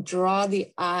draw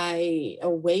the eye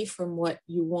away from what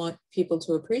you want people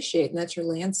to appreciate, and that's your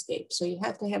landscape. So you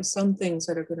have to have some things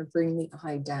that are going to bring the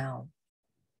eye down.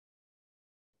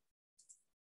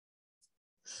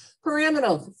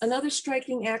 Pyramidal, another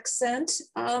striking accent,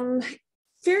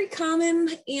 very common,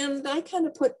 and I kind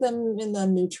of put them in the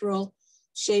neutral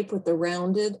shape with the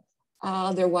rounded.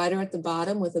 They're wider at the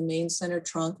bottom with a main center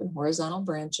trunk and horizontal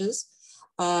branches.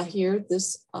 Here,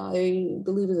 this I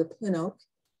believe is a pin oak.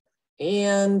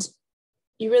 And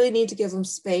you really need to give them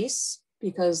space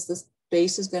because the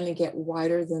base is going to get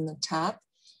wider than the top.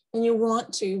 And you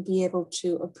want to be able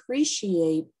to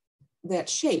appreciate that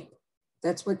shape.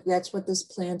 That's what this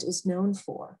plant is known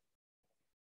for.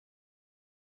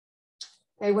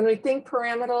 Okay, when we think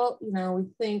pyramidal, we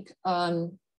think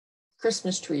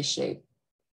Christmas tree shape.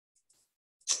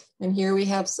 And here we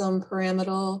have some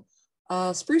pyramidal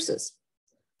spruces.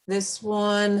 This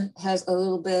one has a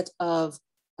little bit of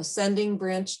ascending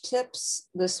branch tips.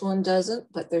 This one doesn't,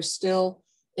 but they're still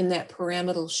in that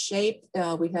pyramidal shape.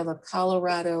 We have a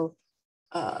Colorado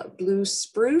blue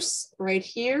spruce right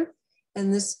here.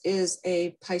 And this is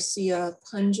a Picea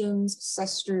pungens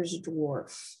Sester's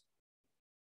dwarf.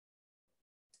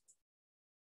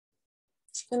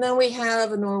 And then we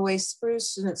have a Norway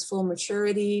spruce in its full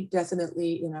maturity,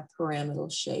 definitely in a pyramidal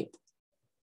shape.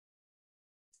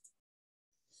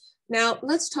 Now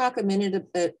let's talk a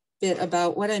bit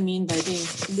about what I mean by being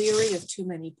leery of too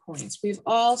many points. We've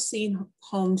all seen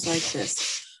homes like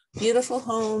this. Beautiful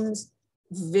homes,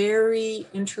 very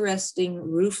interesting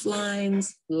roof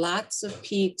lines, lots of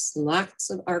peaks, lots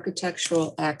of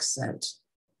architectural accent.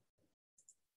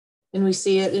 And we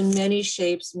see it in many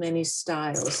shapes, many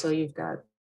styles. So you've got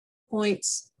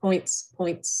points, points,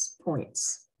 points,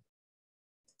 points.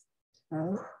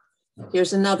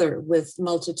 Here's another with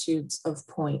multitudes of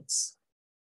points.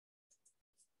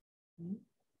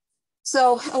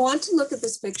 So I want to look at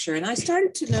this picture, and I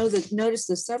started to notice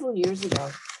this several years ago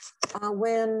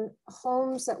when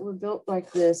homes that were built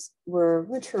like this were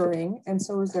maturing, and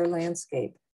so was their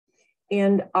landscape.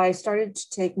 And I started to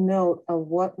take note of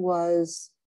what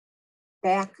was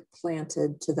back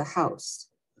planted to the house.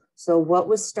 So what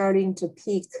was starting to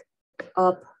peak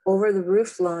up over the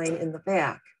roof line in the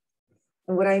back.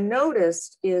 And what I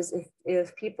noticed is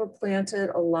if people planted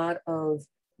a lot of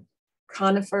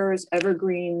conifers,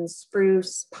 evergreens,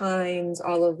 spruce, pines,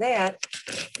 all of that,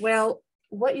 well,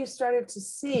 what you started to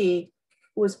see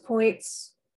was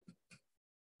points,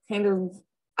 kind of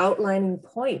outlining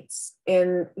points,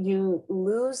 and you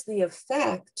lose the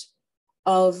effect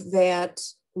of that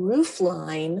roof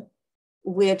line,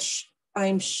 which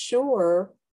I'm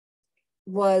sure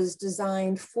was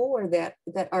designed for that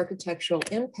architectural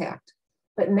impact.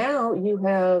 But now you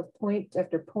have point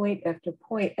after point after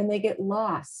point, and they get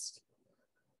lost.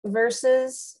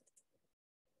 Versus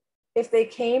if they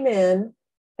came in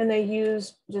and they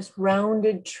used just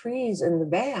rounded trees in the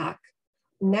back,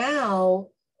 now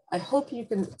I hope you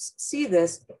can see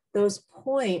this, those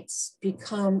points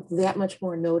become that much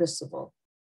more noticeable.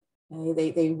 Okay?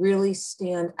 They really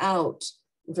stand out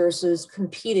versus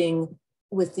competing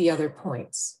with the other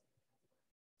points.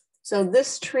 So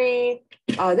this tree,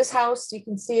 this house, you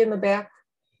can see in the back,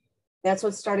 that's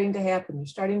what's starting to happen. You're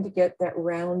starting to get that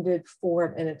rounded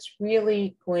form, and it's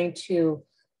really going to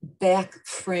back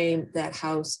frame that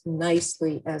house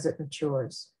nicely as it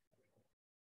matures.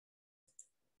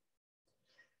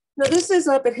 Now this is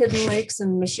up at Hidden Lakes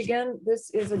in Michigan. This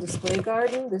is a display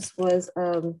garden. This was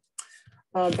a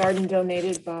garden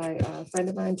donated by a friend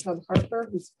of mine, Chubb Harper,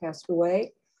 who's passed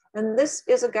away. And this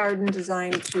is a garden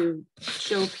designed to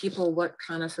show people what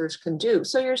conifers can do.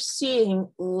 So you're seeing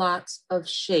lots of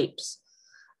shapes.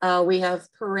 We have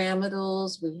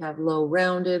pyramidals, we have low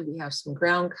rounded, we have some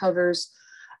ground covers.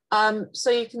 So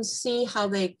you can see how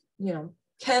they,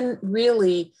 can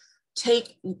really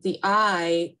take the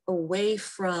eye away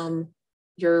from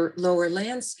your lower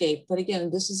landscape. But again,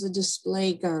 this is a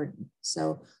display garden.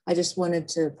 So I just wanted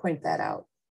to point that out.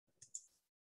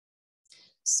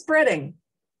 Spreading.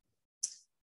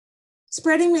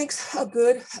 Spreading makes a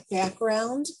good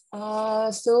background,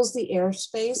 fills the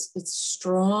airspace. It's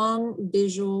strong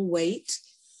visual weight.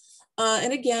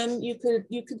 And again, you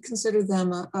could consider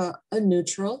them a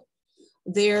neutral.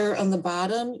 There on the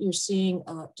bottom, you're seeing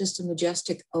just a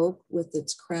majestic oak with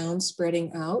its crown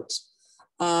spreading out.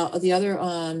 The other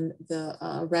on the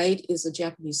right is a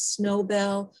Japanese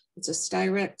snowbell. It's a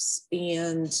styrex,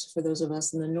 and for those of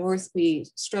us in the north, we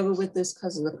struggle with this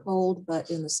because of the cold,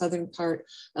 but in the southern part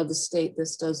of the state,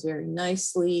 this does very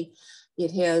nicely.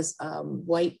 It has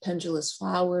white pendulous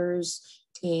flowers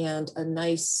and a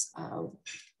nice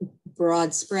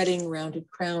broad spreading rounded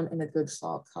crown and a good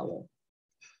fall color.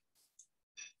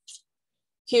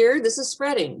 Here, this is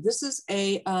spreading. This is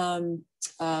a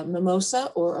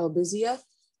mimosa or albizia,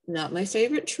 not my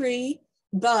favorite tree,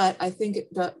 but I think it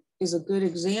is a good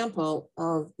example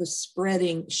of the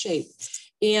spreading shape.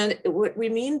 And what we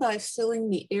mean by filling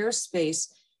the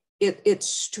airspace, it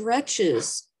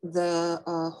stretches the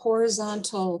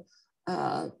horizontal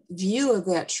view of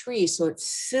that tree. So it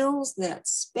fills that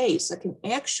space. It can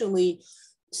actually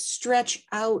stretch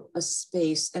out a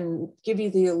space and give you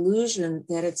the illusion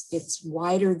that it's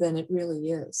wider than it really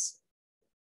is.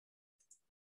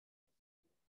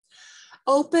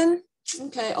 Open,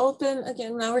 okay, open,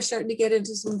 again, now we're starting to get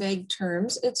into some vague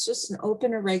terms. It's just an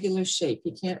open, irregular shape.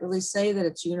 You can't really say that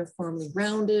it's uniformly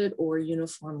rounded or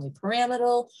uniformly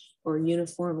pyramidal or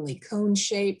uniformly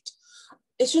cone-shaped.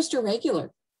 It's just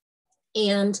irregular.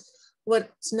 And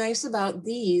what's nice about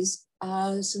these,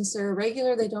 since they're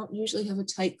irregular, they don't usually have a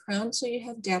tight crown, so you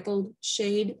have dappled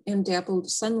shade and dappled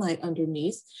sunlight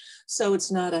underneath. So it's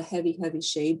not a heavy, heavy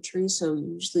shade tree, so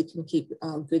you usually can keep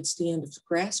a good stand of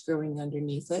grass growing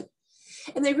underneath it.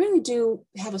 And they really do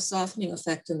have a softening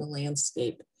effect in the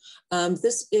landscape.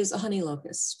 This is a honey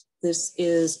locust. This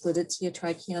is Gladitsia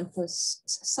tricanthus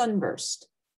sunburst.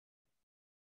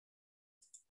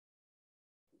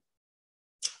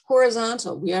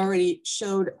 Horizontal, we already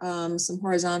showed some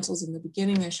horizontals in the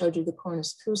beginning. I showed you the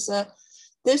Cornus pusa.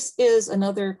 This is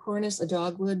another Cornus, a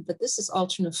dogwood, but this is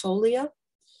alternifolia.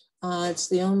 It's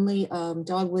the only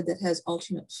dogwood that has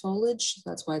alternate foliage.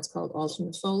 That's why it's called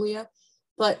alternifolia.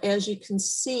 But as you can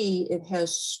see, it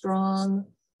has strong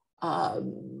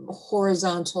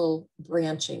horizontal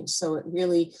branching. So it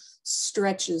really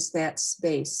stretches that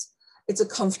space. It's a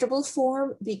comfortable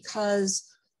form because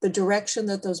the direction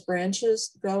that those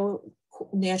branches go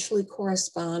naturally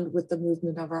correspond with the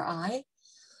movement of our eye.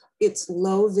 It's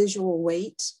low visual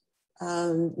weight,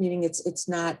 meaning it's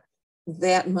not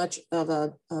that much of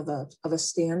a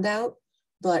standout,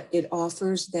 but it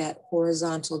offers that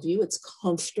horizontal view. It's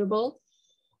comfortable.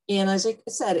 And as I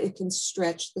said, it can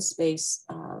stretch the space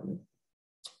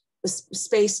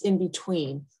in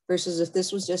between, versus if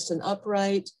this was just an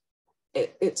upright,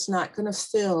 it's not going to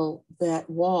fill that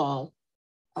wall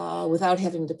without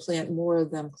having to plant more of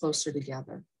them closer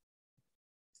together.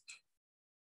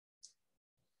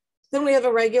 Then we have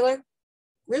a regular,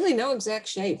 really no exact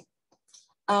shape.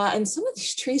 And some of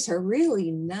these trees are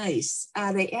really nice.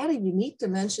 They add a unique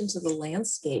dimension to the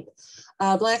landscape.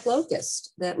 Black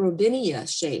locust, that Robinia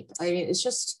shape. I mean, it's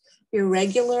just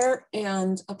irregular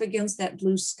and up against that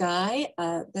blue sky.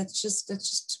 That's just to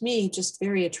me, just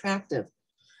very attractive.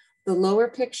 The lower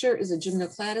picture is a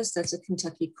gymnocladus. That's a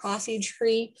Kentucky coffee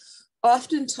tree.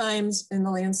 Oftentimes in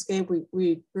the landscape,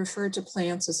 we refer to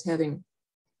plants as having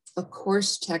a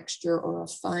coarse texture or a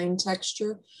fine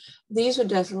texture. These would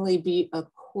definitely be a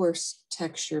coarse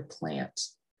texture plant.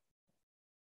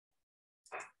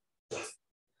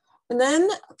 And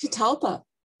then catalpa.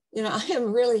 You know, I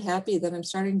am really happy that I'm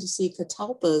starting to see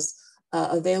catalpas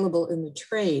available in the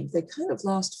trade. They kind of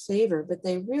lost favor, but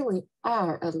they really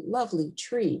are a lovely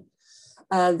tree.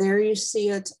 There you see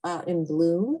it in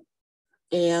bloom,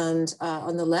 and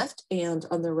on the left and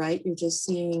on the right, you're just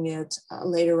seeing it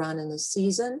later on in the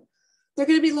season. They're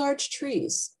going to be large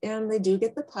trees, and they do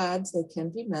get the pods. They can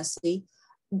be messy,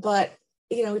 but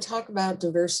you know, we talk about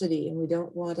diversity, and we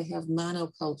don't want to have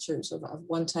monocultures of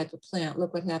one type of plant.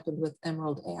 Look what happened with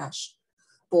emerald ash,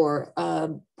 or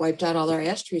wiped out all our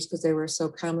ash trees because they were so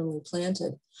commonly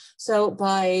planted. So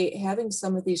by having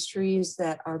some of these trees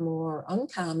that are more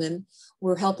uncommon,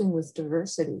 we're helping with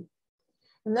diversity.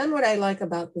 And then what I like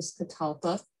about this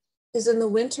catalpa is in the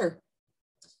winter,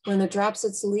 when it drops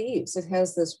its leaves, it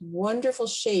has this wonderful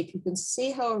shape. You can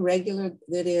see how irregular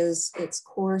it is. It's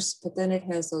coarse, but then it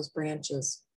has those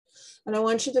branches. And I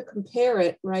want you to compare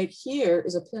it. Right here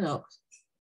is a pin oak,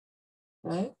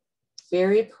 right?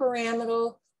 Very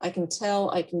pyramidal. I can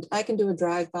tell, I can do a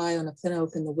drive-by on a pin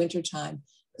oak in the wintertime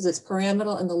because it's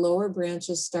pyramidal and the lower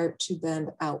branches start to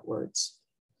bend outwards.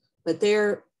 But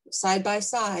they're side by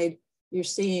side, you're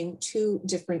seeing two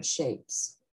different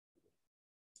shapes.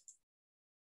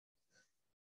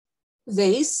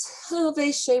 Vase,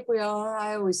 vase shape,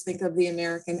 I always think of the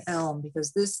American elm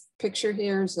because this picture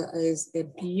here is a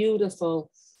beautiful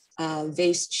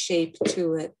vase shape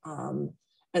to it.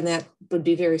 And that would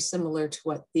be very similar to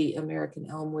what the American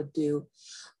elm would do.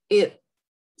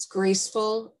 It's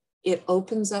graceful. It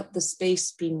opens up the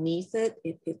space beneath it.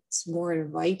 It's more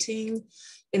inviting,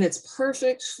 and it's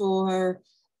perfect for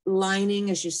lining,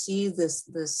 as you see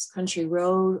this country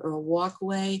road or a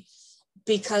walkway,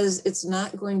 because it's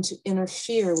not going to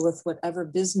interfere with whatever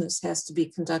business has to be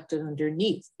conducted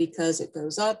underneath, because it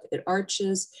goes up, it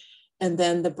arches, and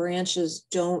then the branches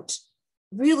don't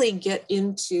really get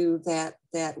into that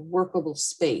workable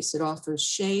space. It offers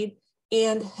shade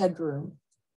and headroom.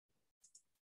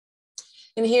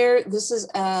 And here, this is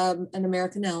an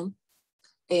American elm,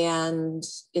 and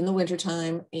in the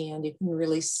wintertime, and you can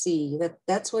really see that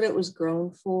that's what it was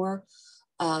grown for.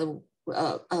 A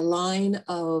line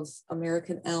of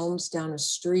American elms down a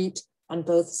street on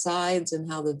both sides, and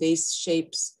how the vase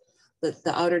shapes,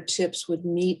 the outer tips would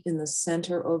meet in the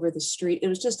center over the street. It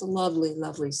was just a lovely,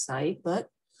 lovely sight. But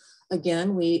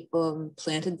again, we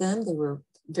planted them. They were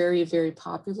very, very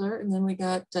popular. And then we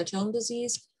got Dutch elm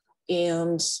disease.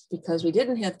 And because we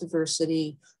didn't have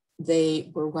diversity, they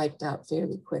were wiped out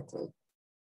fairly quickly.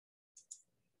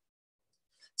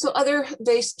 So other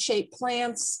vase-shaped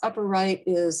plants, upper right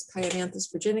is Chionanthus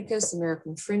virginicus,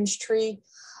 American fringe tree.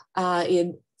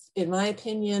 In my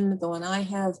opinion, the one I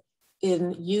have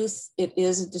in youth, it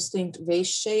is a distinct vase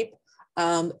shape.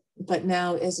 But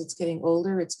now as it's getting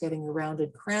older, it's getting a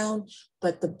rounded crown,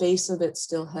 but the base of it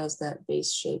still has that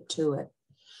vase shape to it.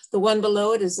 The one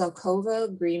below it is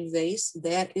Zelkova, green vase.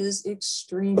 That is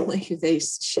extremely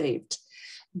vase shaped.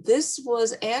 This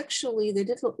was actually, they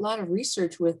did a lot of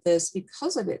research with this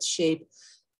because of its shape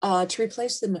to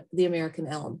replace the American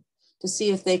elm, to see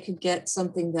if they could get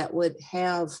something that would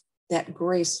have that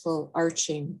graceful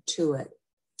arching to it.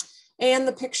 And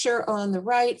the picture on the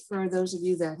right, for those of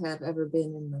you that have ever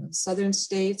been in the southern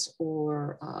states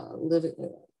or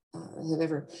have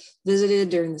ever visited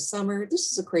during the summer,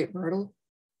 this is a crepe myrtle.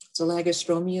 It's a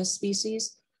Lagostromia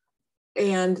species,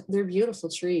 and they're beautiful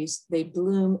trees. They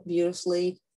bloom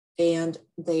beautifully, and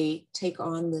they take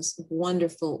on this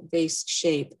wonderful vase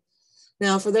shape.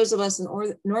 Now, for those of us in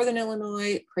Northern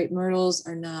Illinois, crepe myrtles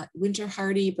are not winter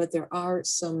hardy, but there are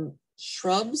some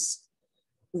shrubs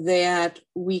that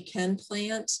we can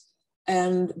plant,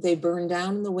 and they burn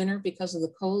down in the winter because of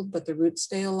the cold, but the roots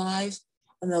stay alive,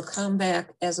 and they'll come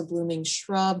back as a blooming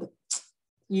shrub.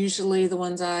 Usually the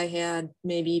ones I had,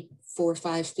 maybe 4 or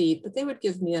 5 feet, but they would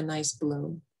give me a nice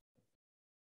bloom.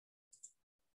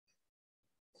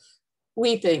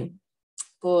 Weeping,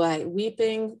 boy,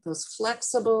 weeping, those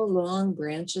flexible long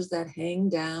branches that hang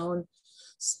down,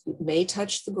 may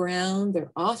touch the ground.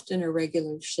 They're often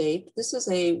irregular shaped. This is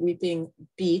a weeping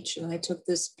beech, and I took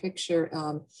this picture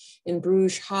in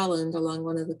Bruges, Holland, along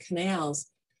one of the canals.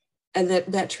 And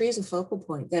that tree is a focal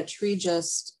point. That tree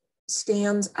just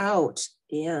stands out.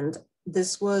 And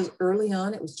this was early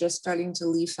on, it was just starting to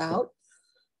leaf out.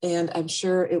 And I'm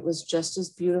sure it was just as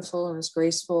beautiful and as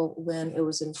graceful when it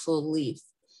was in full leaf.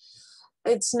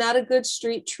 It's not a good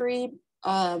street tree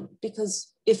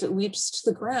because if it weeps to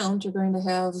the ground, you're going to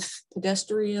have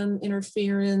pedestrian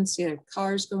interference, you know,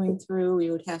 cars going through,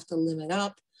 you would have to limb it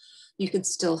up. You could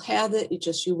still have it,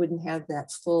 you wouldn't have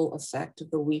that full effect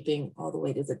of the weeping all the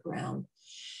way to the ground.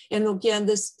 And again,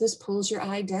 this pulls your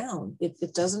eye down.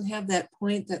 It doesn't have that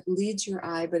point that leads your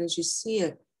eye, but as you see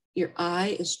it, your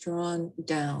eye is drawn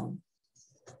down.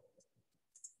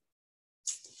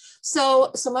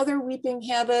 So some other weeping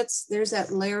habits, there's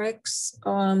that larynx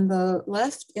on the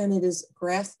left, and it is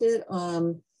grafted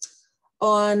on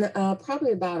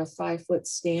probably about a 5-foot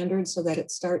standard so that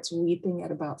it starts weeping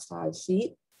at about 5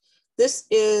 feet. This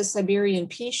is Siberian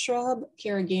pea shrub,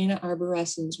 Carragena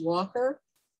arborescens walker.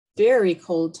 Very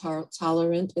cold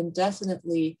tolerant and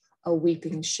definitely a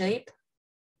weeping shape.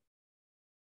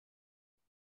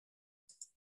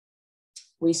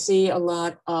 We see a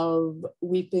lot of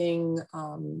weeping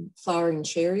flowering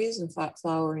cherries and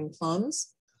flowering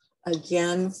plums.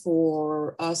 Again,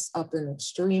 for us up in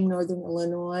extreme Northern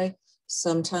Illinois,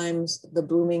 sometimes the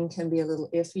blooming can be a little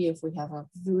iffy if we have a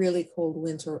really cold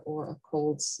winter or a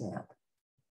cold snap.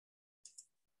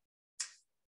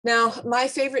 Now, my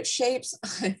favorite shapes,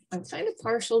 I'm kind of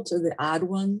partial to the odd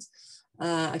ones.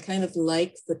 I kind of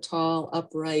like the tall,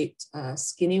 upright,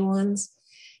 skinny ones.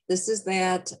 This is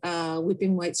that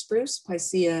weeping white spruce,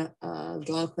 Picea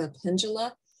glauca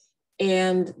pendula,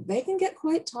 and they can get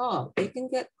quite tall. They can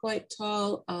get quite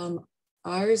tall.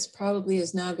 Ours probably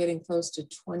is now getting close to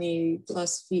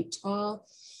 20+ feet tall,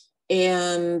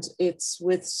 and it's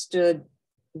withstood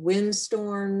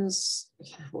windstorms,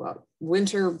 well,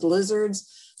 winter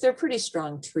blizzards. They're pretty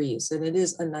strong trees, and it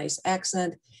is a nice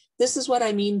accent. This is what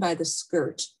I mean by the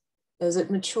skirt. As it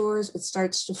matures, it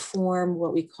starts to form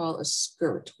what we call a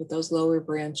skirt with those lower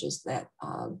branches that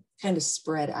kind of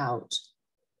spread out.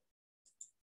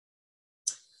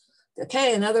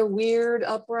 Okay, another weird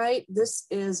upright. This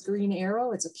is green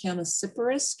arrow. It's a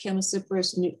Chamaecyparis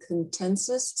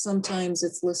nutensis. Sometimes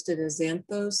it's listed as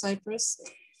xanthocypress.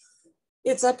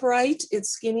 It's upright,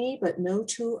 it's skinny, but no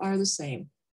two are the same.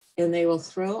 And they will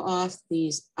throw off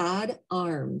these odd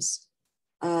arms.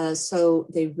 So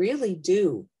they really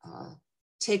do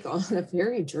take on a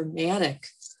very dramatic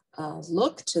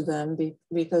look to them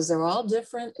because they're all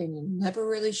different and you're never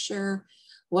really sure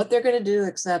what they're going to do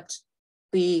except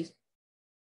be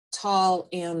tall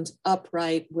and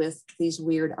upright with these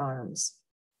weird arms.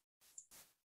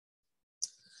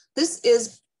 This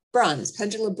is Bruns,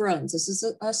 Pendula Bruns. This is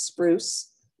a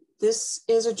spruce. This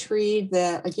is a tree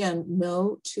that, again,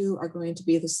 no two are going to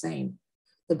be the same.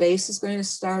 The base is going to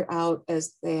start out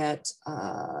as that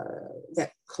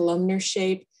columnar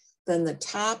shape. Then the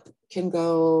top can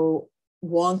go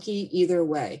wonky either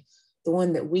way. The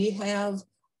one that we have,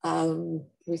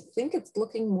 we think it's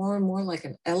looking more and more like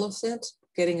an elephant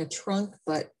getting a trunk,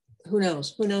 but who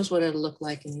knows? Who knows what it'll look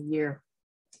like in a year.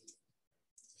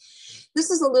 This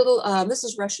is a little, this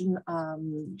is Russian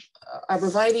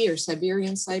arborvitae or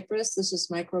Siberian cypress. This is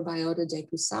Microbiota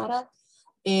decusata.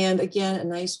 And again, a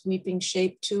nice weeping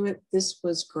shape to it. This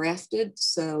was grafted.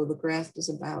 So the graft is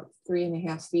about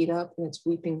 3.5 feet up and it's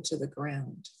weeping to the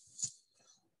ground.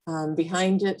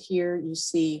 Behind it here, you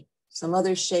see some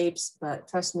other shapes, but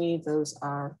trust me, those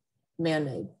are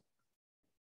man-made.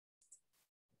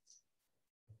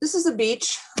 This is a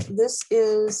beech. This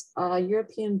is a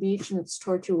European beech and it's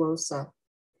tortuosa.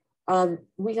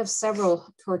 We have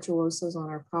several tortuosas on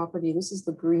our property. This is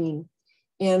the green.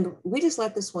 And we just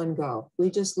let this one go. We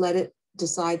just let it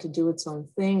decide to do its own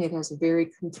thing. It has a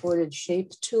very contorted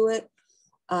shape to it.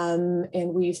 And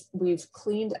we've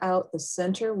cleaned out the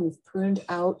center. We've pruned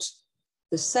out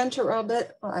the center of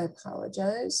it. Oh, I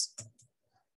apologize.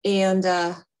 And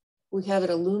we have it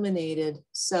illuminated.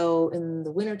 So in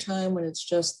the wintertime, when it's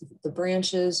just the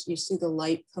branches, you see the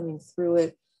light coming through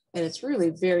it. And it's really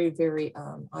very, very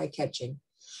eye-catching.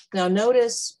 Now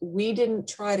notice we didn't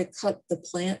try to cut the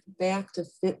plant back to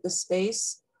fit the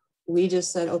space. We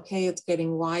just said, okay, it's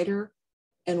getting wider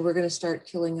and we're going to start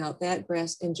killing out that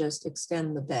grass and just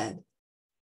extend the bed.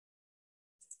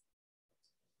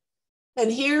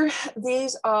 And here,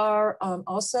 these are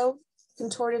also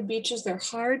contorted beeches. They're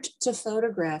hard to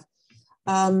photograph.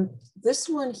 This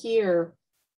one here,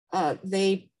 as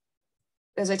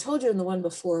I told you in the one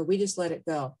before, we just let it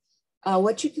go.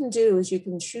 What you can do is you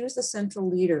can choose the central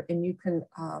leader and you can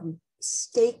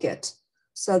stake it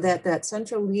so that that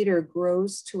central leader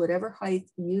grows to whatever height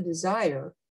you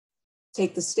desire.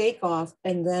 Take the stake off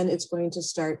and then it's going to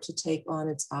start to take on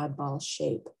its oddball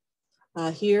shape.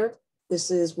 Here,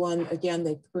 this is one, again,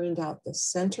 they pruned out the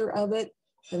center of it.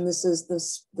 And this is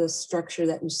the structure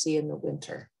that you see in the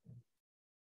winter.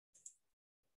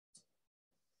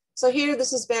 So here,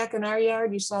 this is back in our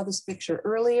yard. You saw this picture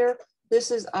earlier.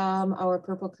 This is our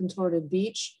purple contorted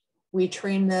beech. We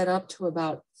trained that up to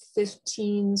about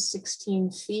 15,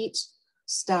 16 feet,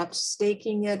 stopped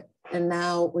staking it, and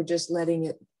now we're just letting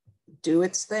it do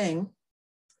its thing.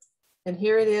 And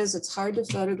here it is. It's hard to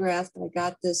photograph, but I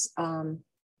got this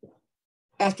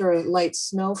after a light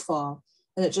snowfall,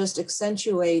 and it just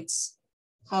accentuates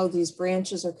how these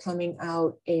branches are coming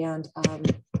out and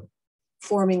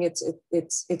forming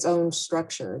its own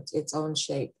structure, its own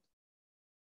shape.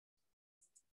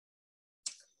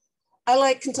 I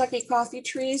like Kentucky coffee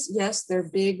trees. Yes, they're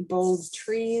big, bold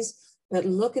trees, but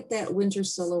look at that winter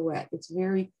silhouette. It's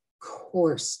very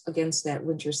coarse against that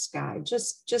winter sky.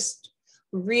 Just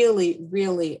really,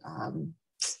 really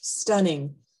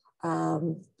stunning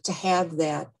to have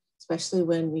that, especially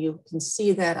when you can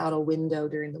see that out a window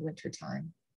during the winter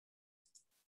time.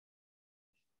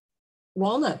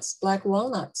 Walnuts, black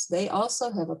walnuts, they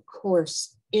also have a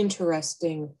coarse,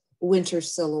 interesting winter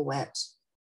silhouette.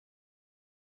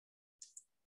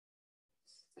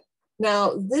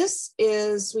 Now, this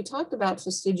is, we talked about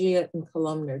Fastigia and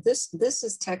Columnar. This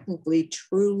is technically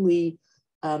truly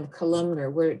Columnar,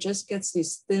 where it just gets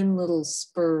these thin little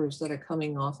spurs that are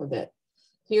coming off of it.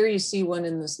 Here you see one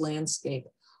in this landscape.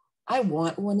 I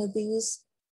want one of these.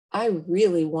 I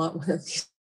really want one of these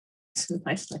in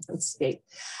my landscape.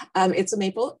 It's a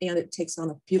maple and it takes on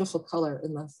a beautiful color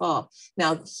in the fall.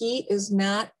 Now, he is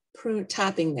not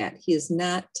topping that. He is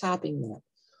not topping that.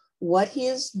 What he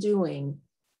is doing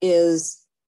is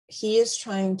he is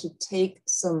trying to take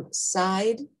some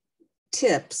side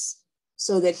tips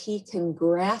so that he can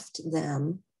graft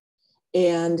them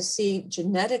and see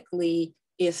genetically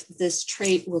if this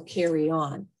trait will carry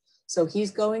on. So he's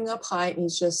going up high and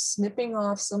he's just snipping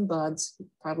off some buds,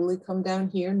 probably come down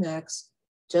here next,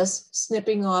 just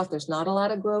snipping off. There's not a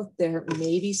lot of growth there,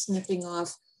 maybe snipping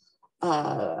off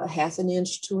 1/2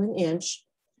 inch to 1 inch,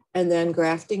 and then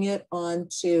grafting it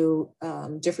onto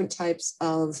different types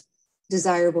of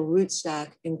desirable rootstock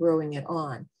and growing it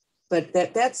on. but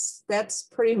that's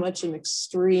pretty much an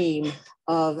extreme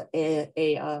of a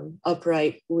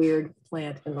upright, weird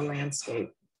plant in the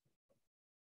landscape.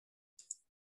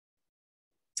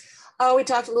 We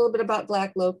talked a little bit about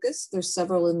black locust. There's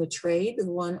several in the trade. The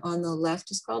one on the left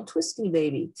is called Twisty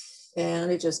Baby,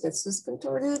 and it just gets this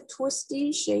contorted,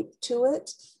 twisty shape to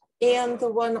it. And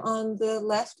the one on the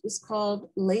left is called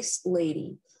Lace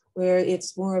Lady, where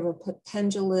it's more of a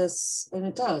pendulous, and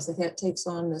it takes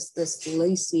on this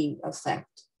lacy effect.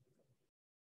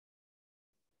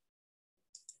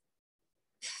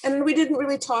 And we didn't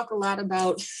really talk a lot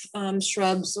about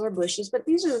shrubs or bushes, but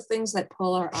these are the things that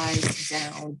pull our eyes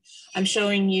down. I'm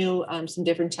showing you some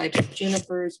different types of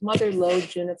junipers. Mother lode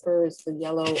juniper is the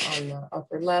yellow on the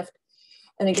upper left.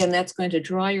 And again, that's going to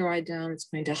draw your eye down. It's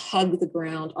going to hug the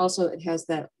ground. Also, it has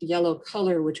that yellow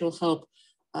color, which will help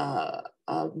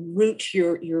root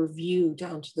your view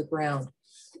down to the ground.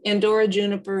 Andorra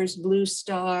junipers, blue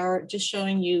star, just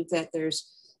showing you that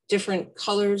there's different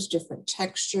colors, different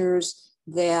textures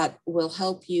that will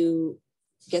help you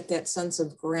get that sense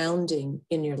of grounding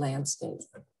in your landscape.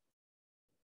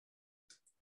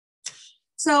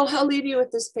 So I'll leave you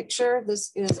with this picture. This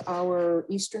is our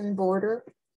eastern border,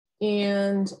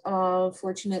 and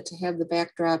fortunate to have the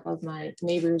backdrop of my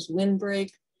neighbor's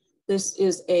windbreak. This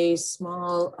is a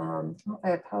small, I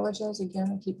apologize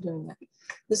again, I keep doing that.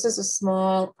 This is a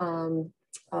small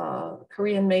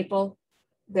Korean maple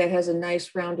that has a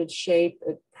nice rounded shape.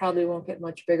 It probably won't get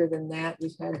much bigger than that.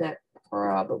 We've had that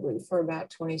probably for about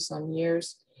 20 some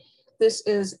years. This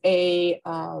is a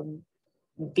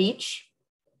beech.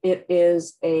 It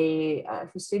is a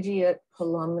Fusigia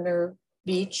columnar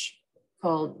beech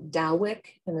called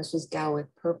Dawick, and this is Dawick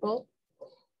purple.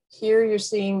 Here you're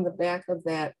seeing the back of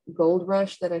that gold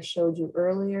rush that I showed you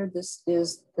earlier. This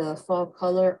is the fall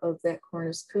color of that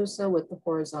Cornus cusa with the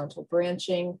horizontal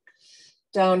branching.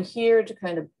 Down here to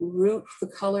kind of root the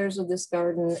colors of this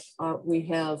garden, we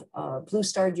have blue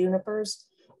star junipers.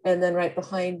 And then right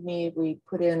behind me, we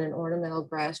put in an ornamental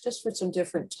grass just for some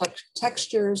different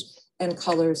textures and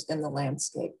colors in the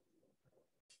landscape.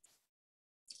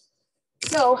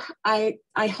 So I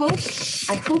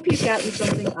hope you've gotten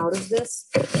something out of this.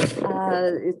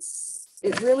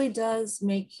 It really does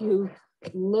make you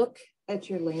look at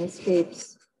your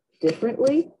landscapes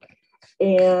differently.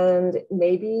 And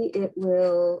maybe it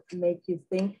will make you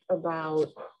think about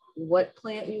what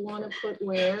plant you want to put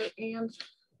where and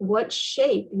what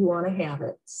shape you want to have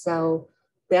it. So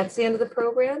that's the end of the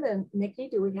program. And Nikki,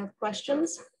 do we have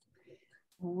questions?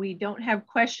 We don't have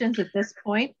questions at this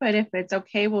point, but if it's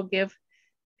okay, we'll give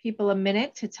people a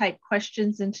minute to type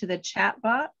questions into the chat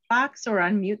box or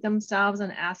unmute themselves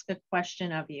and ask a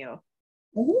question of you.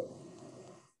 Mm-hmm.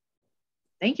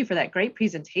 Thank you for that great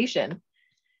presentation.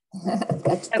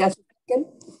 That's good.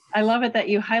 I love it that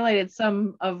you highlighted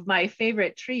some of my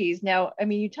favorite trees. Now, I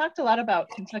mean, you talked a lot about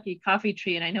Kentucky coffee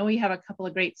tree, and I know we have a couple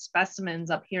of great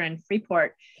specimens up here in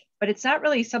Freeport, but it's not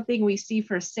really something we see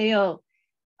for sale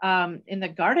in the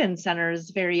garden centers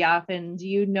very often. Do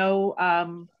you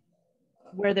know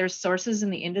where there's sources in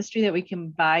the industry that we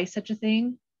can buy such a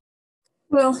thing?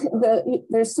 Well,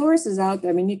 there's sources out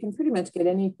there. I mean, you can pretty much get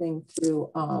anything through,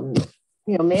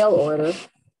 mail order.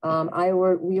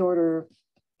 We order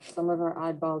some of our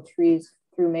oddball trees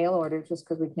through mail order just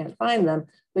because we can't find them,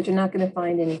 but you're not going to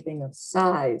find anything of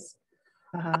size.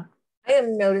 I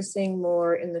am noticing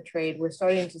more in the trade. We're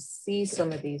starting to see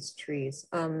some of these trees.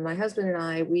 My husband and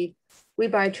I, we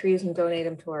buy trees and donate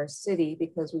them to our city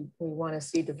because we want to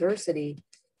see diversity.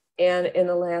 And in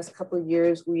the last couple of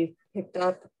years, we've picked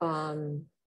up a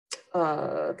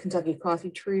Kentucky coffee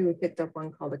tree. We picked up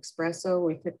one called Espresso.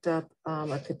 We picked up a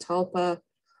Catalpa.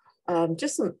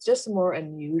 Just some more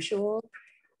unusual.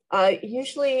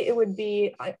 Usually it would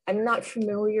be, I'm not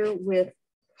familiar with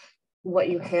what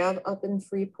you have up in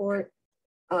Freeport,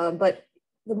 but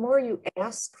the more you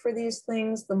ask for these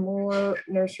things, the more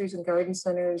nurseries and garden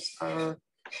centers are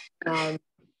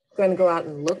going to go out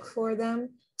and look for them.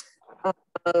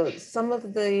 Some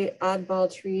of the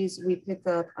oddball trees we pick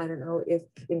up, I don't know if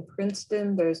in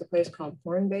Princeton, there's a place called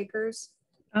Hornbakers.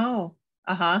 Oh.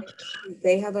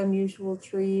 They have unusual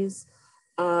trees.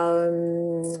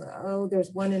 There's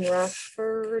one in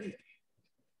Rockford.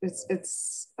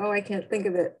 I can't think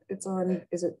of it. It's on,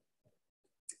 is it?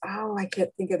 Oh, I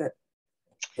can't think of it.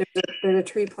 There's a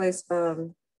tree place.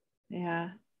 Yeah,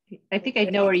 I think I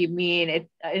know where you mean.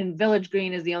 In Village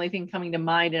Green is the only thing coming to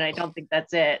mind, and I don't think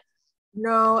that's it.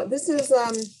 No, this is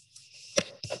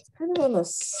it's kind of on the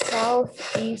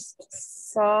southeast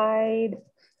side.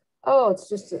 Oh, it's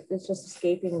just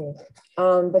escaping me.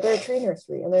 But they're a tree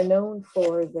nursery, and they're known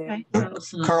for their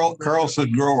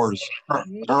Carlson Growers.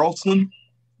 Carlson?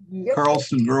 Yep.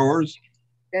 Carlson Growers.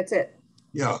 That's it.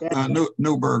 Yeah,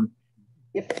 Newburgh.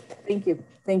 Yep. Thank you.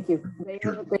 Thank you. They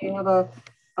have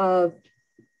a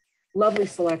lovely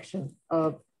selection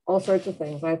of all sorts of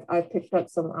things. I've picked up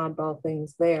some oddball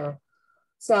things there.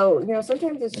 So, you know,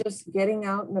 sometimes it's just getting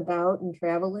out and about and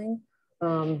traveling.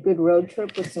 Good road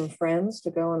trip with some friends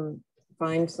to go and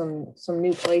find some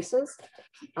new places.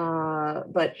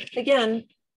 But again,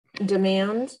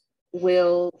 demand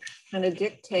will kind of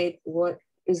dictate what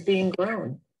is being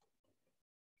grown.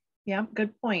 Yeah,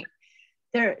 good point.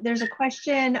 There's a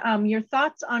question, your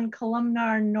thoughts on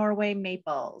columnar Norway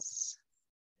maples?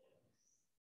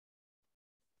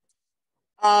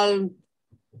 Fine.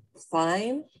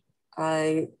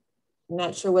 I'm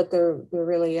not sure what they're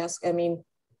really asking. I mean,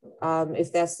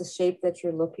 if that's the shape that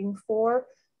you're looking for,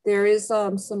 there is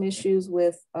some issues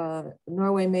with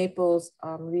Norway maples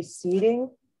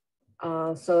reseeding.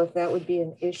 So if that would be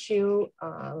an issue,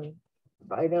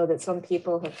 I know that some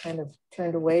people have kind of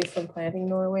turned away from planting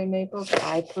Norway maples.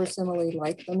 I personally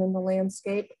like them in the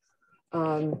landscape.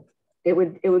 It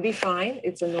would be fine.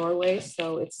 It's a Norway,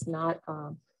 so it's not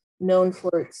known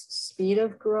for its speed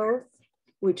of growth,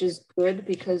 which is good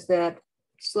because that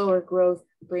slower growth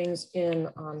brings in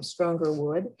stronger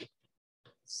wood.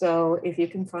 So if you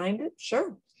can find it,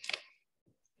 sure.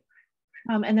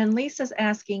 And then Lisa's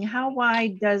asking, how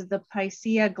wide does the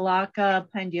Picea glauca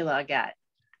pendula get?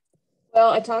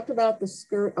 Well, I talked about the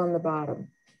skirt on the bottom.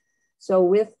 So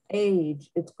with age,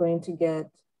 it's going to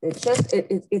get,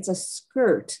 it's a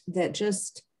skirt that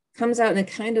just comes out and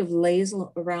it kind of lays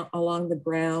around along the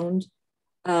ground.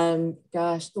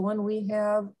 Gosh, the one we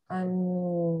have,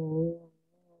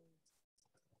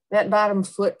 that bottom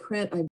footprint, I